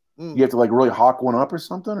 You have to like really hawk one up or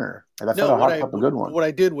something, or I thought I hawked up a good one. What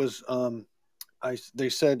I did was, they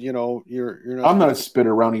said, you're not. I'm not a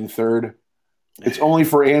spitter rounding third. It's only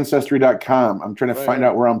for Ancestry.com. I'm trying to find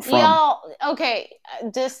out where I'm from. Y'all, okay,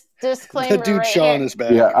 disclaimer. That dude Sean is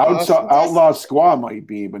back. Yeah, Outlaw Squaw might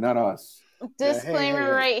be, but not us.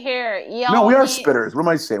 Disclaimer right here. Y'all no, we are spitters. What am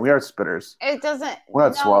I saying? We are spitters. It doesn't. We're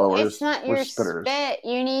not swallowers. It's not We're your spitters. spit.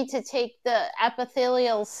 You need to take the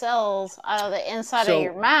epithelial cells out of the inside of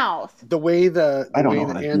your mouth. The way the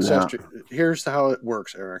ancestry. Here's how it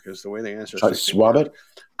works, Eric. Is the way the ancestry. Try to swab it.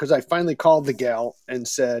 Because I finally called the gal and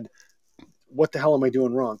said, what the hell am I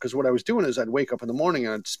doing wrong? Because what I was doing is I'd wake up in the morning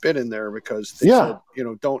and I'd spit in there because they said,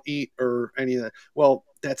 don't eat or any of that. Well,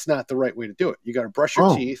 that's not the right way to do it. You got to brush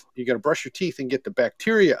your teeth. You got to brush your teeth and get the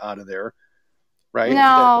bacteria out of there, right?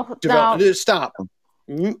 No. Stop.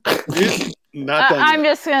 Not done. I'm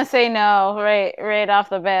just gonna say no right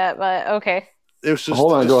off the bat, but okay. It was just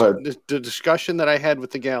go ahead. The discussion that I had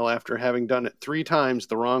with the gal after having done it 3 times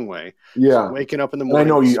the wrong way. Yeah, so waking up in the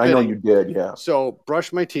morning. I know you did. Yeah. So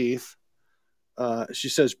brush my teeth. She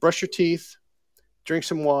says, brush your teeth, drink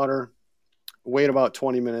some water, wait about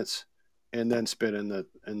 20 minutes, and then spit in the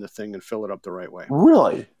thing and fill it up the right way.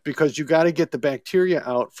 Really? Because you got to get the bacteria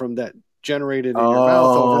out from that generated in your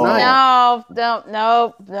mouth overnight.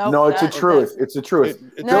 No. No, it's the truth. It's the truth.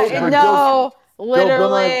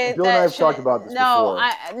 Literally. Bill and I have talked about this before.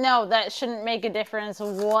 No, that shouldn't make a difference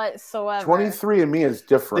whatsoever. 23andMe is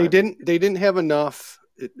different. They didn't have enough.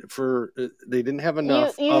 They didn't have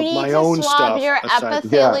enough you of my own stuff. You need to swab your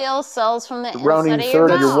epithelial cells from the rounding inside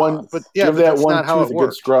third, of your mouth. But give that one tooth a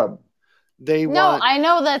good scrub. I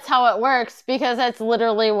know that's how it works because that's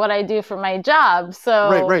literally what I do for my job.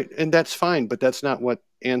 So right, and that's fine, but that's not what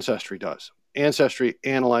Ancestry does. Ancestry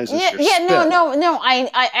analyzes your spit. No.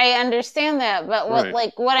 I understand that, but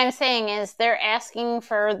what I'm saying is they're asking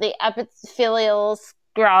for the epithelial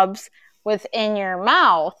scrubs within your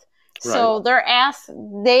mouth. So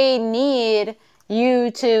they need you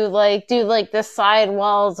to do the side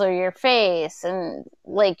walls of your face and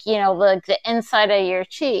the inside of your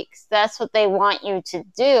cheeks. That's what they want you to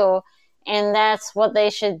do, and that's what they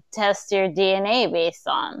should test your DNA based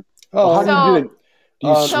on. How do you do it? Do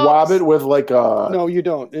you swab it with a... No, you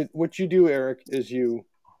don't. What you do, Eric, is you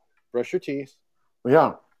brush your teeth.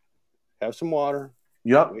 Yeah. Have some water.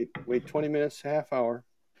 Yep. Wait 20 minutes, half hour.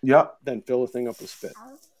 Yep. Then fill the thing up with spit.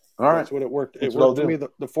 All right. That's what it worked. It worked for me the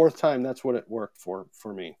 4th time. That's what it worked for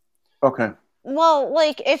me. Okay. Well,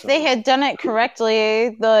 if they had done it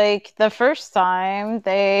correctly, the first time,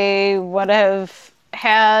 they would have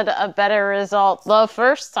had a better result the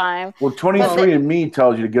first time. Well, 23andMe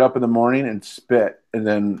tells you to get up in the morning and spit, and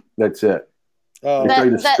then that's it. They tell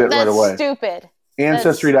you to spit right away. That's stupid.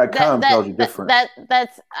 Ancestry.com tells you different.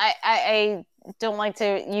 I don't like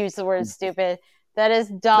to use the word stupid. That is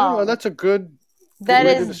dumb. No, that's a good... That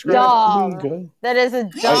is dumb. That is a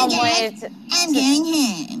dumb way to... I'm going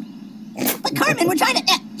home. But Cartman, we're trying to...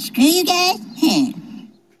 screw you guys.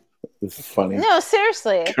 This is funny. No,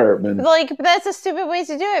 seriously. Cartman. That's a stupid way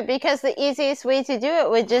to do it because the easiest way to do it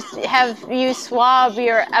would just have you swab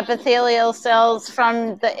your epithelial cells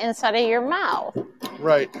from the inside of your mouth.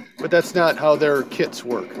 Right. But that's not how their kits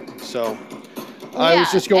work. So I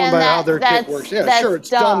was just going by how their kit works. Yeah, sure, it's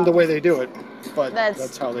dumb the way they do it. But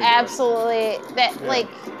that's how they do it. Absolutely.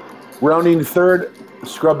 Rounding third,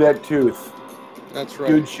 scrub that tooth. That's right.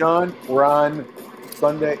 Dude, Sean, we're on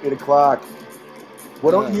Sunday, 8 o'clock.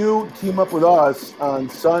 Why don't you team up with us on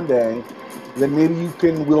Sunday? Then maybe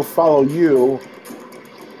we'll follow you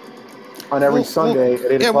on every Sunday at 8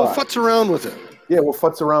 o'clock. Yeah, we'll futz around with it. Yeah, we'll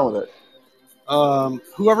futz around with it.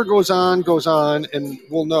 Whoever goes on, and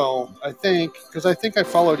we'll know. I think, because I think I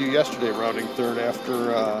followed you yesterday, rounding third after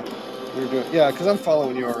we were doing. Yeah, because I'm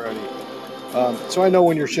following you already, so I know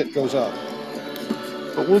when your shit goes up.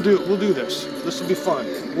 But we'll do this. This will be fun.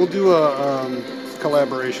 We'll do a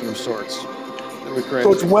collaboration of sorts.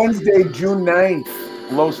 So it's Wednesday, June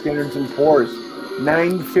 9th. Low Standards and Pours,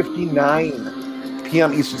 9:59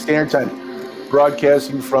 p.m. Eastern Standard Time.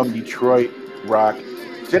 Broadcasting from Detroit Rock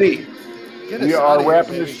City. We are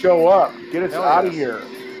wrapping the show up. Get us out of here.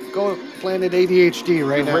 Go Planet ADHD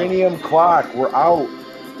right now. Uranium Clock. We're out.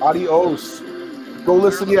 Adios. Go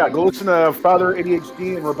listen to Father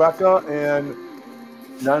ADHD and Rebecca and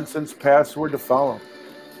Nonsense Password to Follow.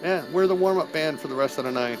 Yeah, we're the warm-up band for the rest of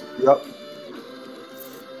the night. Yep.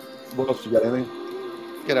 What else you got? Anything?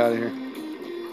 Get out of here.